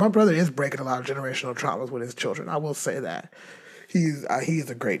my brother is breaking a lot of generational traumas with his children. I will say that. He's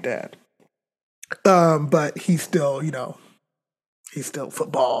a great dad. But he's still, he's still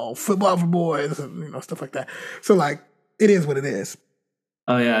football for boys and stuff like that. So like it is what it is.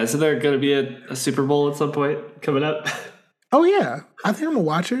 Oh yeah, isn't there going to be a Super Bowl at some point coming up? Oh yeah, I think I'm gonna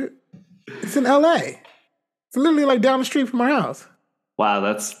watch it. It's in LA. It's literally like down the street from our house. Wow,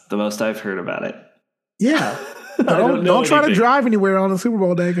 that's the most I've heard about it. Yeah. Don't try to drive anywhere on the Super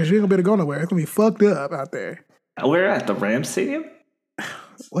Bowl day because you ain't gonna be able to go nowhere. It's gonna be fucked up out there. Where at the Rams Stadium?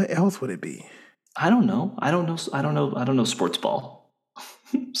 What else would it be? I don't know. I don't know sports ball.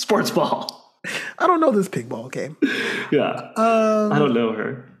 Sports ball. I don't know this pig ball game. Yeah. I don't know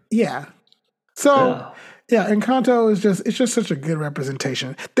her. Yeah. So yeah, Encanto it's just such a good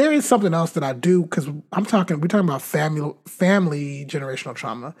representation. There is something else that I do because we're talking about family generational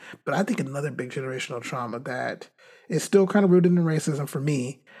trauma, but I think another big generational trauma that is still kind of rooted in racism for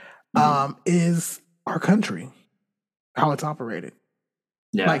me is our country, how it's operated.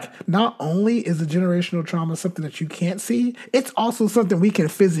 Yeah. Like not only is the generational trauma something that you can't see, it's also something we can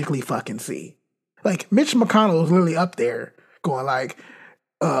physically fucking see. Like Mitch McConnell is literally up there going like,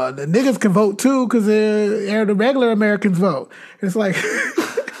 the niggas can vote too because the regular Americans vote. And it's like,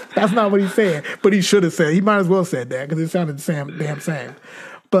 that's not what he said, but he should have said. He might as well said that because it sounded the damn same.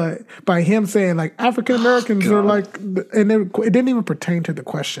 But by him saying like African Americans are like, and it didn't even pertain to the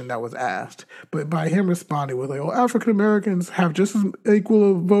question that was asked, but by him responding with like, African Americans have just as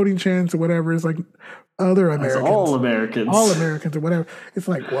equal a voting chance or whatever. It's like other Americans, all Americans or whatever. It's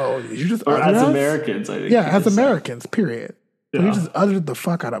like, whoa, you just or as Americans, I think. Yeah, as Americans, period. So he just uttered the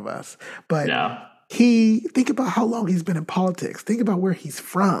fuck out of us. But think about how long he's been in politics. Think about where he's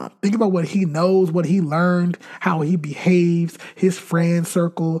from. Think about what he knows, what he learned, how he behaves, his friend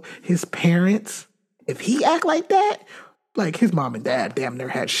circle, his parents. If he act like that, like his mom and dad damn near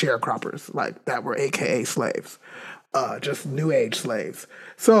had sharecroppers like that were AKA slaves. Just new age slaves.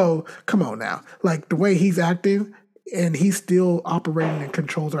 So come on now. Like the way he's acting, and he's still operating and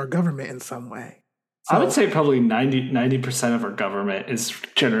controls our government in some way. So, I would say probably 90% of our government is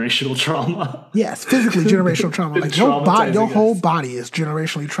generational trauma. Yes, physically generational trauma. Like your whole body is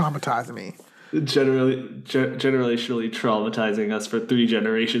generationally traumatizing me. Generationally traumatizing us for 3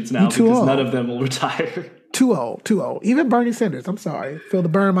 generations now because none of them will retire. Too old. Even Bernie Sanders, I'm sorry, feel the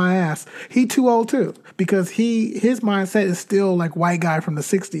burn in my ass. He too old too because his mindset is still like white guy from the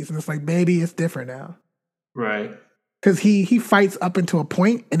 60s, and it's like, baby, it's different now. Right. Because he fights up until a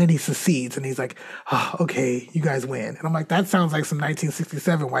point and then he succeeds and he's like, oh, okay, you guys win. And I'm like, that sounds like some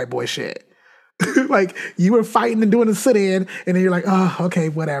 1967 white boy shit. Like you were fighting and doing a sit-in and then you're like, oh, okay,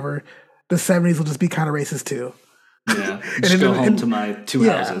 whatever. The 70s will just be kind of racist too. Yeah, just go home to my 2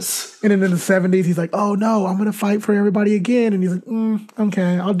 houses. And then in the 70s, he's like, oh no, I'm going to fight for everybody again. And he's like,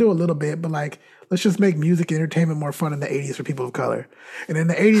 okay, I'll do a little bit, but like, let's just make music and entertainment more fun in the 80s for people of color. And then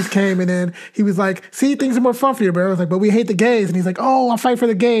the 80s came, and then he was like, see, things are more fun for you, bro. I was like, but we hate the gays. And he's like, oh, I'll fight for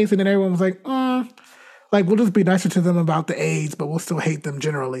the gays. And then everyone was like, like, we'll just be nicer to them about the AIDS, but we'll still hate them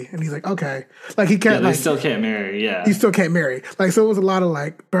generally. And he's like, okay. Like, he can't, they still can't marry, yeah. He still can't marry. Like, so it was a lot of,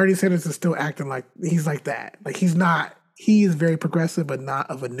 like, Bernie Sanders is still acting like he's like that. Like, he is very progressive, but not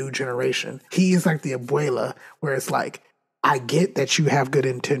of a new generation. He is like the abuela, where it's like, I get that you have good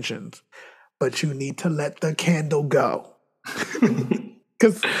intentions, but you need to let the candle go.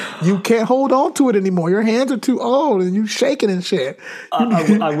 Because you can't hold on to it anymore. Your hands are too old and you shaking and shit.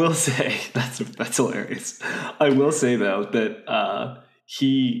 I will say, that's hilarious. I will say, though, that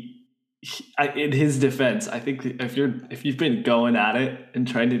in his defense, I think if you've been going at it and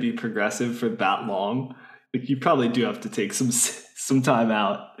trying to be progressive for that long, like you probably do have to take some time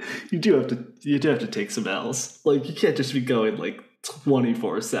out. You do have to take some L's. Like you can't just be going like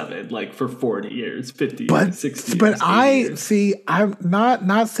 24/7, like for 40 years, 50 years, 60 years. But 80 I years. see. I'm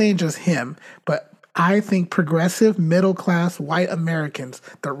not saying just him, but I think progressive middle class white Americans.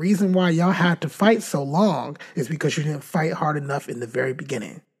 The reason why y'all had to fight so long is because you didn't fight hard enough in the very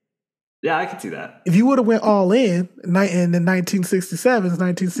beginning. Yeah, I can see that. If you would have went all in the 1967s,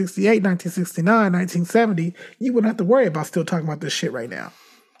 1968, 1969, 1970, you wouldn't have to worry about still talking about this shit right now.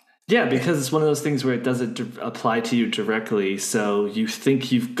 Yeah, because it's one of those things where it doesn't apply to you directly, so you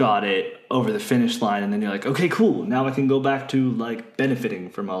think you've got it over the finish line, and then you're like, okay, cool, now I can go back to like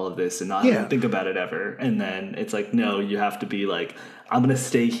benefiting from all of this and not have to think about it ever. And then it's like, no, you have to be like, I'm going to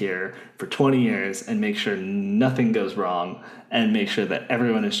stay here for 20 years and make sure nothing goes wrong and make sure that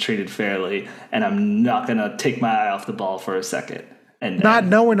everyone is treated fairly, and I'm not going to take my eye off the ball for a second. And then, not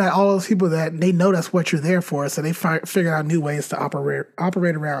knowing that all those people that they know that's what you're there for, so they figure out new ways to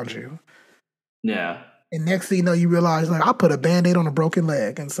operate around you. Yeah. And next thing you know, you realize like I'll put a Band-Aid on a broken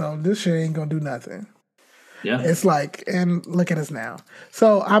leg, and so this shit ain't gonna do nothing. Yeah. It's like, and look at us now.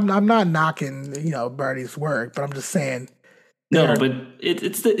 So I'm not knocking Bertie's work, but I'm just saying. No, but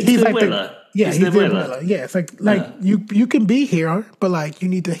it's the abuela. He's the abuela. Yeah, it's like you can be here, but like you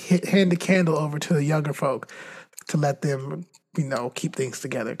need to hand the candle over to the younger folk to let them keep things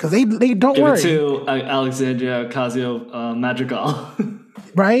together, because they don't Give worry. it to Alexandria Ocasio Madrigal.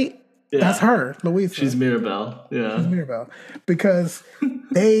 Right? Yeah. That's her, Louisa. She's Mirabelle. Yeah. She's Mirabelle. Because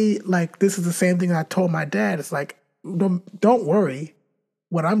this is the same thing I told my dad. It's like, don't worry.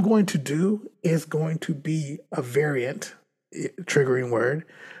 What I'm going to do is going to be a variant, triggering word,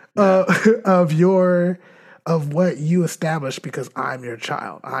 of what you established, because I'm your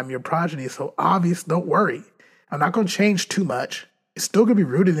child. I'm your progeny. So obvious, don't worry. I'm not going to change too much. It's still going to be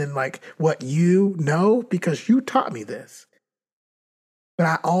rooted in like what you know, because you taught me this. But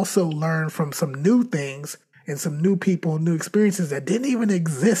I also learned from some new things and some new people, new experiences that didn't even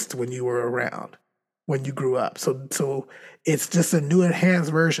exist when you were around, when you grew up. So it's just a new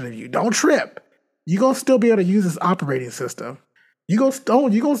enhanced version of you. Don't trip. You're going to still be able to use this operating system. You're going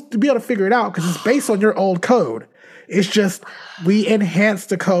to be able to figure it out because it's based on your old code. It's just we enhance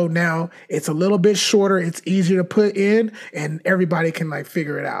the code now. It's a little bit shorter. It's easier to put in, and everybody can like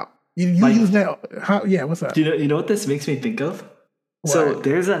figure it out. You use that? Yeah, what's up? You know what this makes me think of? What? So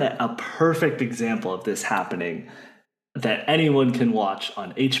there's a perfect example of this happening that anyone can watch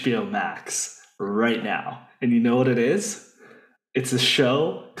on HBO Max right now. And you know what it is? It's a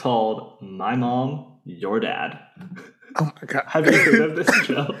show called My Mom, Your Dad. Oh my God. Have you heard of this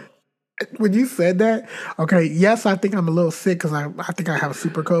show? When you said that, okay, yes, I think I'm a little sick because I think I have a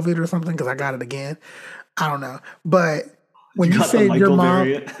super COVID or something because I got it again. I don't know. But when you say your mom,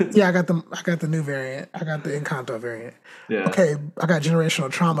 yeah, I got the new variant. I got the Encanto variant. Yeah. Okay, I got generational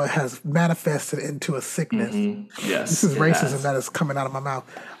trauma has manifested into a sickness. Mm-hmm. Yes. This is racism that is coming out of my mouth.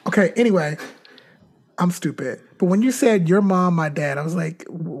 Okay, anyway, I'm stupid. But when you said your mom, my dad, I was like,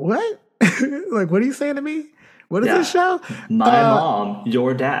 what? Like, what are you saying to me? What is this show? My Mom,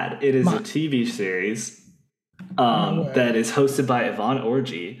 Your Dad. It is a TV series that is hosted by Yvonne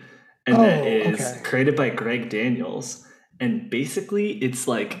Orji, and that is created by Greg Daniels. And basically, it's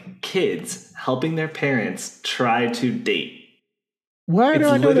like kids helping their parents try to date. Why do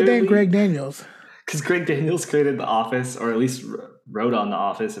I know the name Greg Daniels? Because Greg Daniels created The Office, or at least wrote on The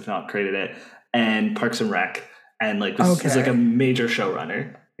Office, if not created it, and Parks and Rec, and like was like a major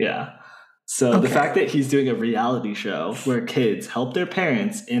showrunner. Yeah. So the fact that he's doing a reality show where kids help their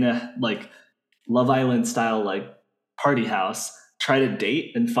parents in a like Love Island style like party house try to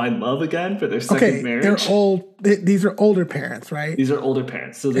date and find love again for their second marriage. They're old. These are older parents, right? These are older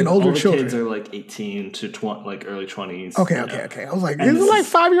parents. So and older all the children. Kids are like 18 to like early 20s. Okay. I was like, this is like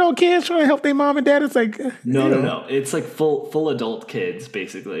 5-year-old kids trying to help their mom and dad. It's like no. It's like full adult kids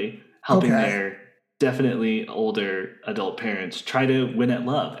basically helping their definitely older adult parents try to win at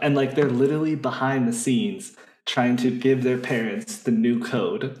love, and like they're literally behind the scenes trying to give their parents the new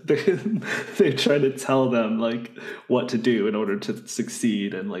code. They're trying to tell them like what to do in order to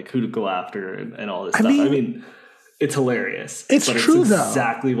succeed and like who to go after and all this stuff. I mean, it's hilarious. It's true though.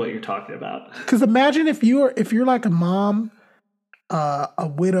 Exactly what you're talking about. Because imagine if you're like a mom, a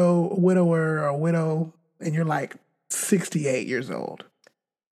widower, or a widow, and you're like 68 years old.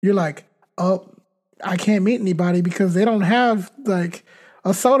 You're like, oh, I can't meet anybody because they don't have like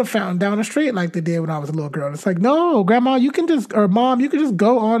a soda fountain down the street like they did when I was a little girl. It's like, no, grandma, mom, you can just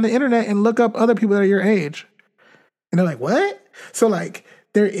go on the internet and look up other people that are your age. And they're like, what? So like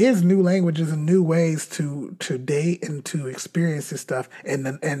there is new languages and new ways to date and to experience this stuff. And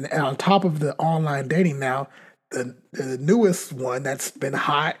on top of the online dating now, the newest one that's been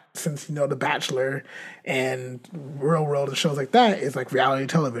hot since The Bachelor and Real World and shows like that is like reality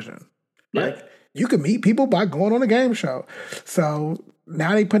television. Yeah. Like you can meet people by going on a game show. So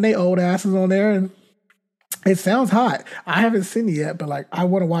now they putting their old asses on there, and it sounds hot. I haven't seen it yet, but like I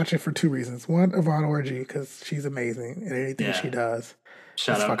want to watch it for two reasons. One, Yvonne Orji, because she's amazing in anything she does.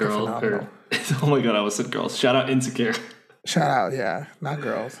 Shout out girl. Oh my god, I almost said girls. Shout out Insecure. Shout out, yeah, not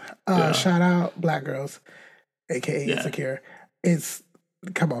girls. Shout out Black Girls, aka Insecure. It's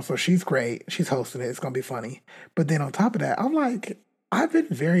come on, so she's great. She's hosting it. It's gonna be funny. But then on top of that, I'm like, I've been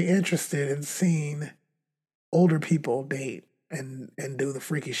very interested in seeing older people date and do the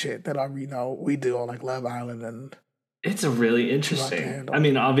freaky shit that we do on like Love Island, and it's really interesting. I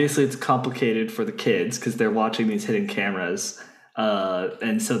mean, obviously it's complicated for the kids because they're watching these hidden cameras,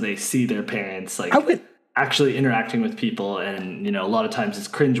 and so they see their parents like actually interacting with people, and a lot of times it's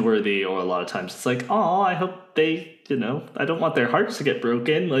cringeworthy, or a lot of times it's like, oh, I hope they, I don't want their hearts to get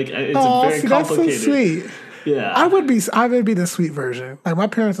broken. Like it's very complicated. That's so sweet. Yeah, I would be the sweet version. Like my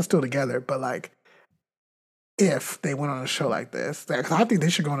parents are still together, but like if they went on a show like this, because I think they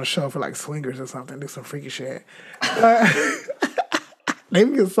should go on a show for like swingers or something, do some freaky shit. They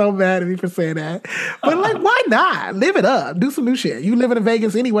get so mad at me for saying that, but like, why not live it up? Do some new shit. You live in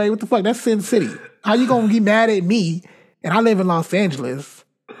Vegas anyway. What the fuck? That's Sin City. How you gonna get mad at me? And I live in Los Angeles.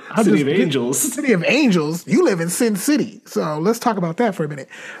 City of Angels. City of Angels. You live in Sin City. So let's talk about that for a minute.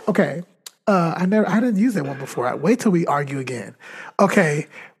 Okay. I didn't use that one before. Wait till we argue again. Okay,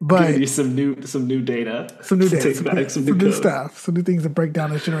 but give you some new data, some new stuff, some new things to break down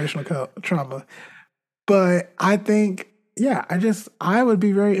this generational trauma. But I think, I would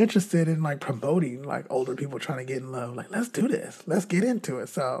be very interested in like promoting like older people trying to get in love. Like, let's do this. Let's get into it.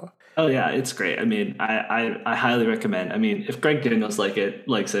 So. Oh yeah, it's great. I mean, I highly recommend. I mean, if Greg Daniels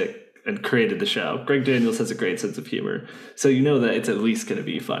likes it and created the show, Greg Daniels has a great sense of humor, so that it's at least going to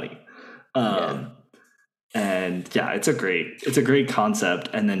be funny. And it's a great concept,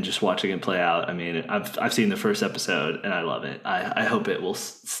 and then just watching it play out. I mean, I've seen the first episode and I love it. I hope it will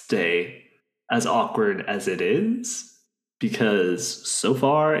stay as awkward as it is, because so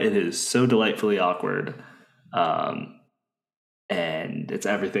far it is so delightfully awkward. And it's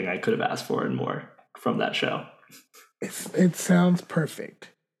everything I could have asked for and more from that show. It sounds perfect.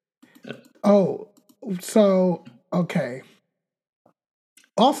 Oh, so okay.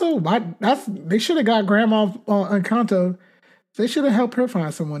 Also, they should have got Grandma on Encanto. They should have helped her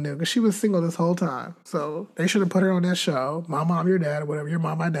find someone new because she was single this whole time. So they should have put her on that show, My Mom, Your Dad, or whatever, Your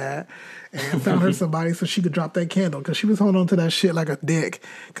Mom, My Dad, and found her somebody so she could drop that candle, because she was holding on to that shit like a dick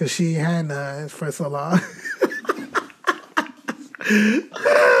because she had none for so long.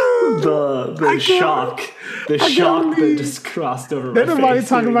 the shock that just crossed over my face. Nobody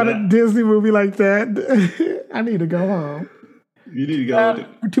talking about a Disney movie like that. I need to go home. You need to go.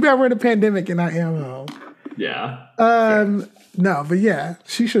 Too bad we're in a pandemic and I am home. Yeah. No, but yeah,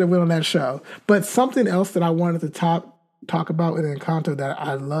 she should have went on that show. But something else that I wanted to talk about in Encanto that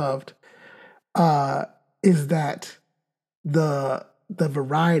I loved is that the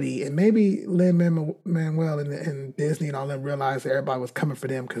variety, and maybe Lin-Manuel and Disney and all them realized that everybody was coming for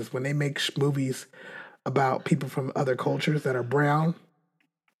them, because when they make movies about people from other cultures that are brown,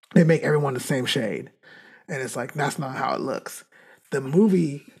 they make everyone the same shade. And it's like, that's not how it looks. The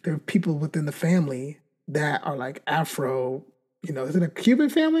movie, there are people within the family that are like Afro, is it a Cuban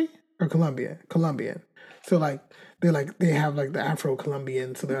family or Colombian? Colombian. So like, they have like the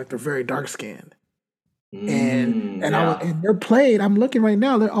Afro-Colombian, so they're very dark skinned. And they're played. I'm looking right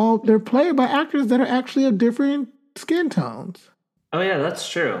now. They're played by actors that are actually of different skin tones. Oh yeah, that's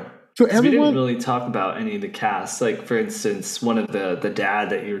true. So we didn't really talk about any of the cast. Like for instance, one of the dad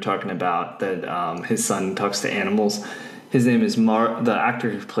that you were talking about, that his son talks to animals. His name is the actor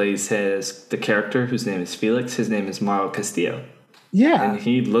who plays the character, whose name is Felix. His name is Mauro Castillo. Yeah, and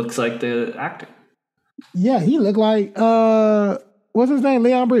he looks like the actor. Yeah, he looked like what's his name?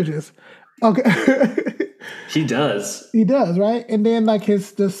 Leon Bridges. Okay. He does. He does, right? And then like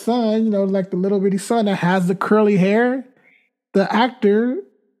the son, like the little bitty son that has the curly hair, the actor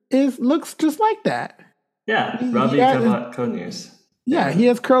looks just like that. Yeah, Ravi Conyers. Yeah, he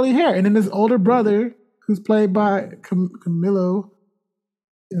has curly hair. And then his older brother, who's played by Camilo,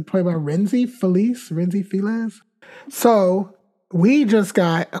 is played by Renzi Felez. So we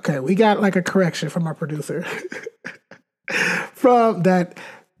got like a correction from our producer. From that,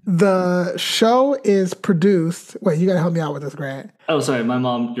 the show is produced. Wait, you got to help me out with this, Grant. Oh, sorry. My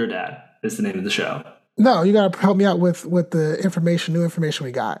Mom, Your Dad is the name of the show. No, you got to help me out with the new information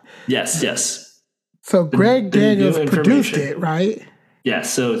we got. Yes. So Greg Daniels produced it, right?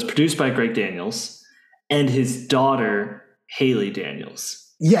 Yes. So it's produced by Greg Daniels, and his daughter, Haley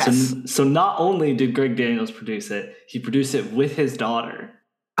Daniels. Yes. So not only did Greg Daniels produce it, he produced it with his daughter.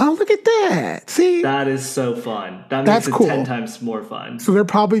 Oh, look at that. See? That is so fun. That That's makes it cool. 10 times more fun. So they're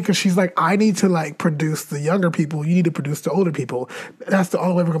probably, because she's like, I need to like produce the younger people. You need to produce the older people. That's the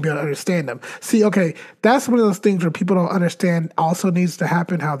only way we're going to be able to understand them. See, okay, that's one of those things where people don't understand also needs to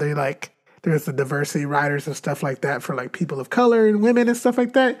happen, how they like, there's the diversity writers and stuff like that for like people of color and women and stuff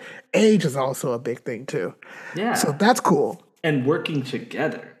like that. Age is also a big thing too. Yeah. So that's cool. And working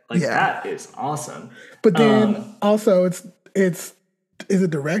together. Like that is awesome. But then also is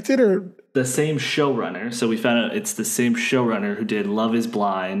it directed or? The same showrunner. So we found out it's the same showrunner who did Love is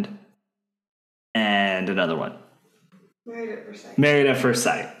Blind and another one. Married at First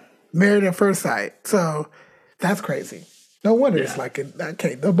Sight. Married at First Sight. So that's crazy. No wonder it's like,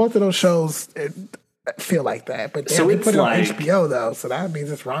 okay, both of those shows feel like that. But damn, they put it on HBO though, so that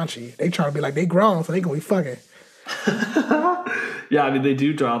means it's raunchy. They trying to be like, they grown, so they gonna be fucking. Yeah, I mean they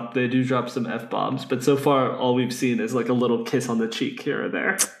do drop some F-bombs, but so far all we've seen is like a little kiss on the cheek here or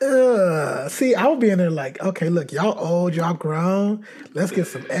there. See, I would be in there like, okay, look, y'all old, y'all grown. Let's get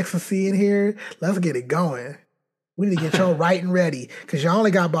some ecstasy in here. Let's get it going. We need to get y'all right and ready, because y'all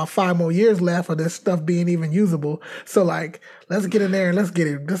only got about 5 more years left of this stuff being even usable. So like, let's get in there and let's get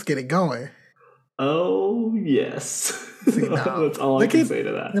it going. Oh yes. See, no. That's all I can say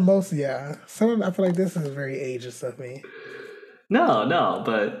to that. The most, I feel like this is very ageist of me. No,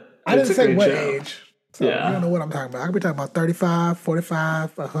 but I didn't say what age. So you don't know what I'm talking about. I could be talking about 35,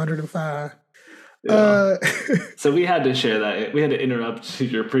 45, 105. Yeah. So we had to share that. We had to interrupt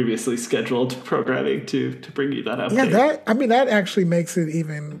your previously scheduled programming to bring you that update. Yeah, that actually makes it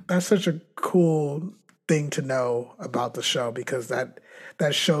even. That's such a cool thing to know about the show, because that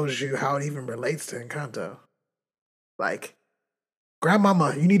shows you how it even relates to Encanto. Like,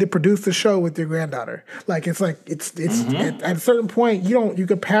 grandmama, you need to produce the show with your granddaughter. Like, it's at a certain point, you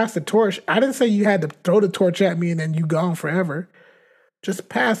could pass the torch. I didn't say you had to throw the torch at me and then you gone forever. Just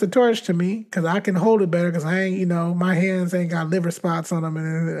pass the torch to me, because I can hold it better, because I ain't, my hands ain't got liver spots on them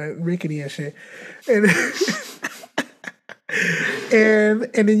and rickety and shit. And,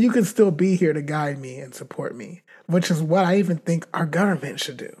 and then you can still be here to guide me and support me, which is what I even think our government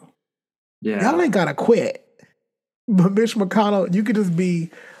should do. Yeah. Y'all ain't got to quit. But Mitch McConnell, you could just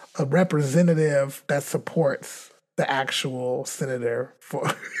be a representative that supports the actual senator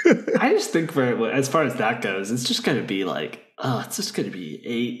for. I just think as far as that goes, it's just going to be like, it's just going to be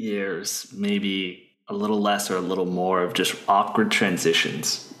 8 years, maybe a little less or a little more of just awkward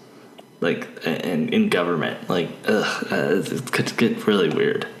transitions, like in government. Like, it could get really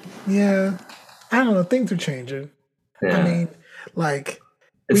weird. Yeah, I don't know. Things are changing. Yeah. I mean, like,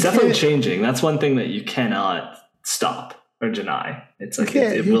 it's definitely changing. That's one thing that you cannot stop or deny. It's like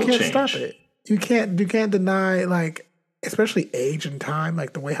it will change. Stop it. You can't deny, like, especially age and time,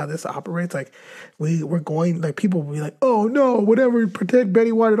 like the way how this operates. Like, we're going, like, people will be like, oh no, whatever, protect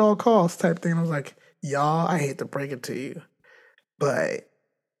Betty White at all costs type thing. And I was like, y'all, I hate to break it to you, but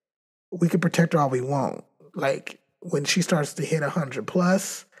we can protect her all we want. Like, when she starts to hit 100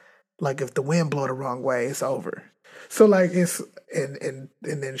 plus, like, if the wind blow the wrong way, it's over. So like, it's and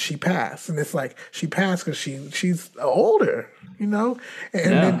then she passed, and it's like she passed because she's older,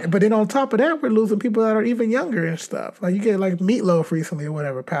 but then on top of that, we're losing people that are even younger and stuff. Like, you get like Meatloaf recently or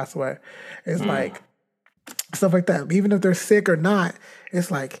whatever passed away. It's like stuff like that. Even if they're sick or not,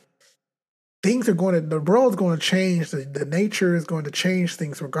 it's like the world's going to change. The nature is going to change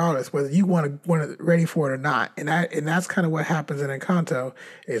things regardless, whether you want to ready for it or not. And that's kind of what happens in Encanto.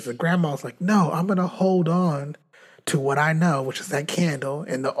 Is the grandma's like, no, I'm going to hold on to what I know, which is that candle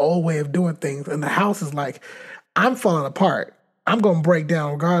and the old way of doing things. And the house is like, I'm falling apart. I'm going to break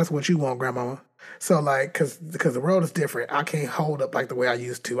down regardless of what you want, grandmama. So like, because the world is different. I can't hold up like the way I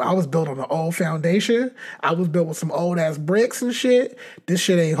used to. I was built on an old foundation. I was built with some old ass bricks and shit. This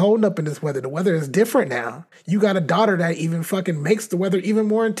shit ain't holding up in this weather. The weather is different now. You got a daughter that even fucking makes the weather even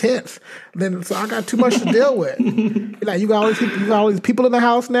more intense. So I got too much to deal with. Like, you got all these people in the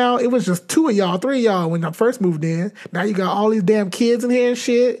house now. It was just 2 of y'all, 3 of y'all when I first moved in. Now you got all these damn kids in here and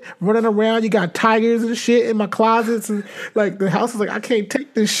shit running around. You got tigers and shit in my closets, and like the house is like, I can't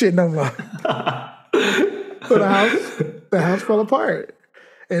take this shit no more. So the house fell apart.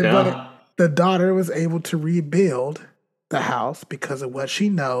 But the daughter was able to rebuild the house because of what she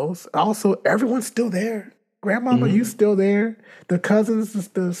knows. Also, everyone's still there. Grandmama, you still there. The cousins,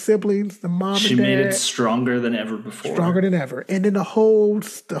 the siblings, the mom and dad. She made it stronger than ever before. Stronger than ever. And then the whole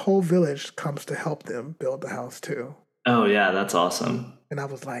village comes to help them build the house too. Oh, yeah, that's awesome. And I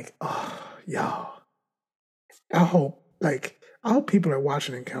was like, oh, y'all. I hope, like, I hope people are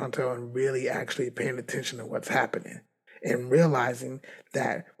watching Encanto and really actually paying attention to what's happening and realizing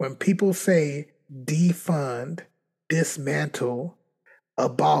that when people say defund, dismantle,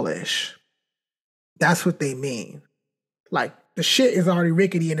 abolish, that's what they mean. Like the shit is already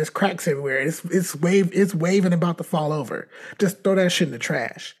rickety and there's cracks everywhere. It's waving about to fall over. Just throw that shit in the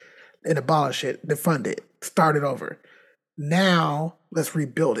trash and abolish it, defund it, start it over. Now let's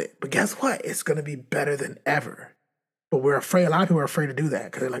rebuild it. But guess what? It's gonna be better than ever. But we're afraid. A lot of people are afraid to do that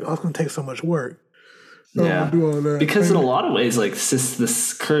because they're like, "Oh, it's gonna take so much work." Yeah, do all that. Because in a lot of ways, like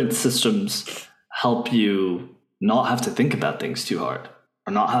this current systems help you not have to think about things too hard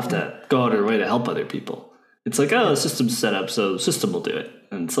or not have to go out of their way to help other people. It's like, oh, the system's set up, so the system will do it.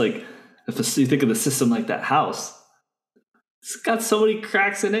 And it's like, if you think of the system like that house, it's got so many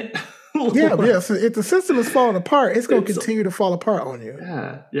cracks in it. Yeah. So if the system is falling apart, it's going to continue to fall apart on you.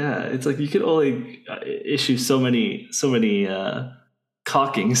 Yeah. It's like you can only issue so many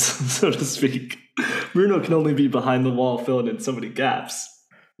caulkings, so to speak. Bruno can only be behind the wall filling in so many gaps,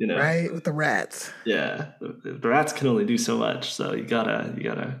 you know. Right, with the rats. Yeah, the rats can only do so much, so you gotta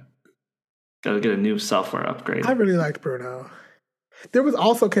get a new software upgrade. I really liked Bruno. There was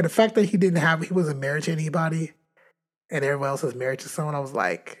also the fact that he wasn't married to anybody, and everyone else was married to someone. I was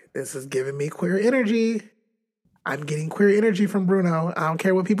like, this is giving me queer energy. I'm getting queer energy from Bruno. I don't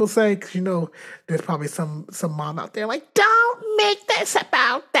care what people say, because there's probably some mom out there like, don't make this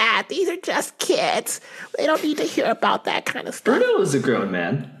about that. These are just kids. They don't need to hear about that kind of stuff. Bruno is a grown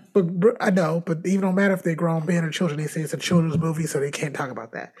man. But I know, but even don't matter if they're grown men or children. They say it's a children's movie, so they can't talk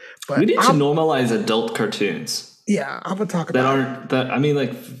about that. But we need to normalize adult cartoons. Yeah, I'm gonna talk about that. I mean,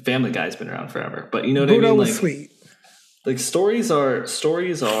 like Family Guy's been around forever, but you know what I mean. Bruno was sweet. Like stories are.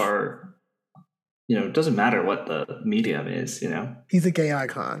 It doesn't matter what the medium is. He's a gay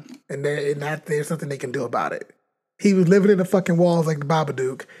icon, and there's nothing they can do about it. He was living in the fucking walls like the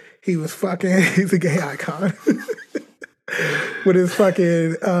Babadook. He's a gay icon. With his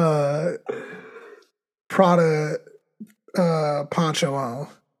fucking Prada poncho on.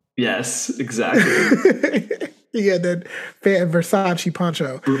 Yes, exactly. He had that Versace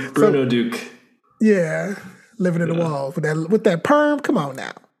poncho. Bruno Duke. Yeah, living in the walls with that perm. Come on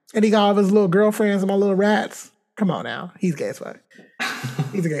now. And he got all of his little girlfriends and my little rats. Come on now, he's gay as fuck.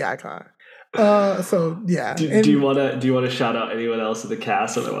 He's a gay icon. So yeah. Do you want to shout out anyone else in the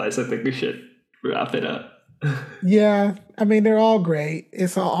cast? Otherwise, I think we should wrap it up. Yeah, I mean they're all great.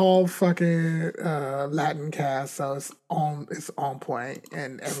 It's all fucking Latin cast, so it's on point,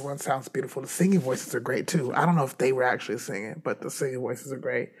 and everyone sounds beautiful. The singing voices are great too. I don't know if they were actually singing, but the singing voices are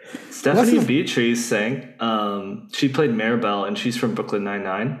great. Stephanie Beatriz sang. She played Maribel, and she's from Brooklyn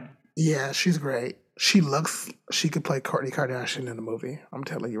Nine-Nine. Yeah, she's great. She could play Kourtney Kardashian in the movie. I'm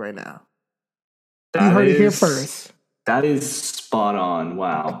telling you right now. You heard it here first. That is spot on.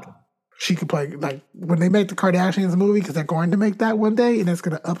 Wow. She could play, like, when they make the Kardashians movie, because they're going to make that one day, and it's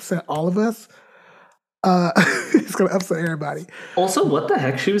going to upset all of us. It's going to upset everybody. Also, what the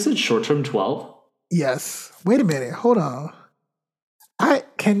heck? She was in Short Term 12? Yes. Wait a minute. Hold on.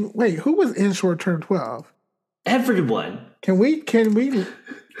 Who was in Short Term 12? Everyone. Can we?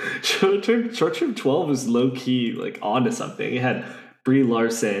 Short Term 12 was low-key, like, onto something. It had Brie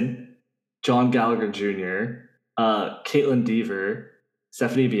Larson, John Gallagher Jr., Caitlin Dever,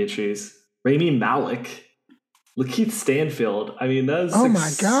 Stephanie Beatriz, Rami Malek, Lakeith Stanfield. I mean, that was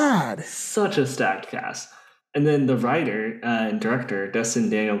my God, such a stacked cast. And then the writer and director, Destin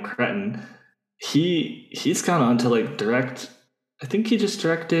Daniel Cretton, he's gone on to like direct. I think he just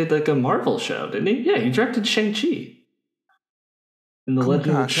directed like a Marvel show, didn't he? Yeah, he directed Shang-Chi. In the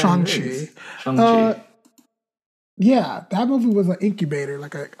Legend of Shang-Chi. Yeah, that movie was an incubator,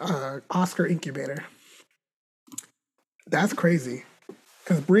 like a Oscar incubator. That's crazy.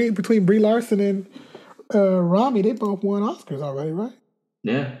 Because between Brie Larson and Rami, they both won Oscars already, right?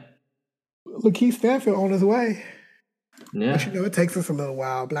 Yeah. Lakeith Stanfield on his way. Yeah. But it takes us a little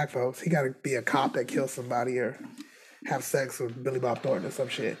while. Black folks, he got to be a cop that kills somebody or have sex with Billy Bob Thornton or some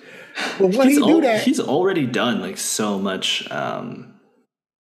shit. But when he do that, he's already done like so much.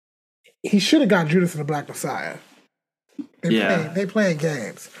 He should have got Judas and the Black Messiah. They playing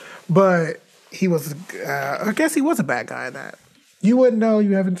games, but he was. I guess he was a bad guy in that. You wouldn't know.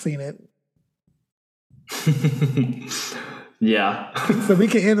 You haven't seen it. Yeah. So we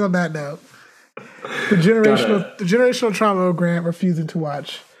can end on that note. The generational trauma of Grant refusing to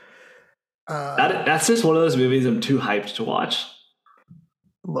watch. That's just one of those movies I'm too hyped to watch.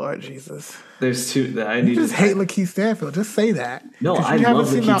 Lord Jesus. There's two that I need. You just hate Lakeith Stanfield. Just say that. No, I love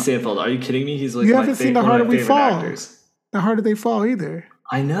Lakeith Stanfield. Are you kidding me? He's like you haven't seen The Harder We Fall. Actors. The Harder They Fall either.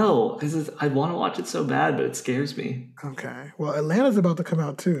 I know, because I want to watch it so bad, but it scares me. Okay. Well, Atlanta's about to come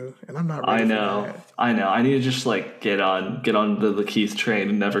out too, and I'm not ready I for know. that. I know. I need to just like get on the Lakeith train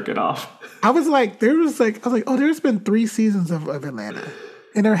and never get off. I was like, oh, there's been 3 seasons of Atlanta,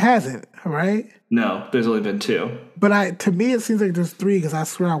 and there hasn't, right? No, there's only been 2. But to me, it seems like there's 3 because I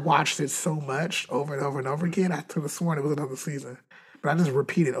swear I watched it so much over and over and over again. I could have sworn it was another season, but I just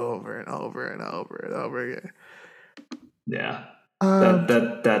repeat it over and over and over and over again. Yeah.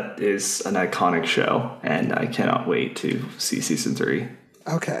 That is an iconic show, and I cannot wait to see season 3.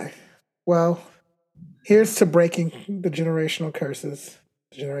 Okay. Well, here's to breaking the generational curses,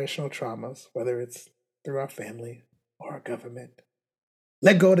 the generational traumas, whether it's through our family or our government.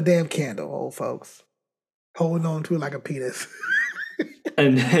 Let go of the damn candle, old folks. Holding on to it like a penis.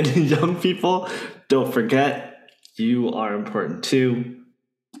 and young people, don't forget, you are important too.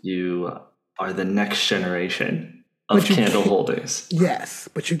 You are the next generation of candle holders. Yes,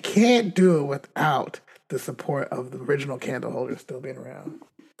 but you can't do it without the support of the original candle holders still being around.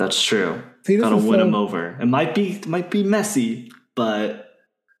 That's true. See, gotta win them over. It might be messy, but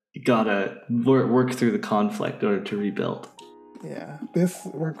you gotta work through the conflict in order to rebuild. Yeah,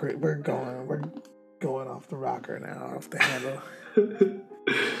 we're going off the rocker now, off the handle.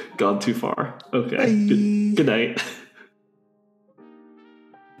 Gone too far. Okay. Good night.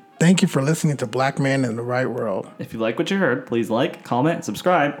 Thank you for listening to Black Man in the Right World. If you like what you heard, please like, comment,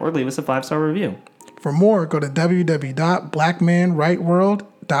 subscribe, or leave us a 5-star review. For more, go to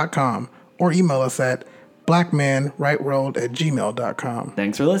www.blackmanrightworld.com or email us at blackmanrightworld@gmail.com.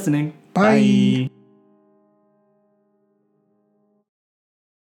 Thanks for listening. Bye.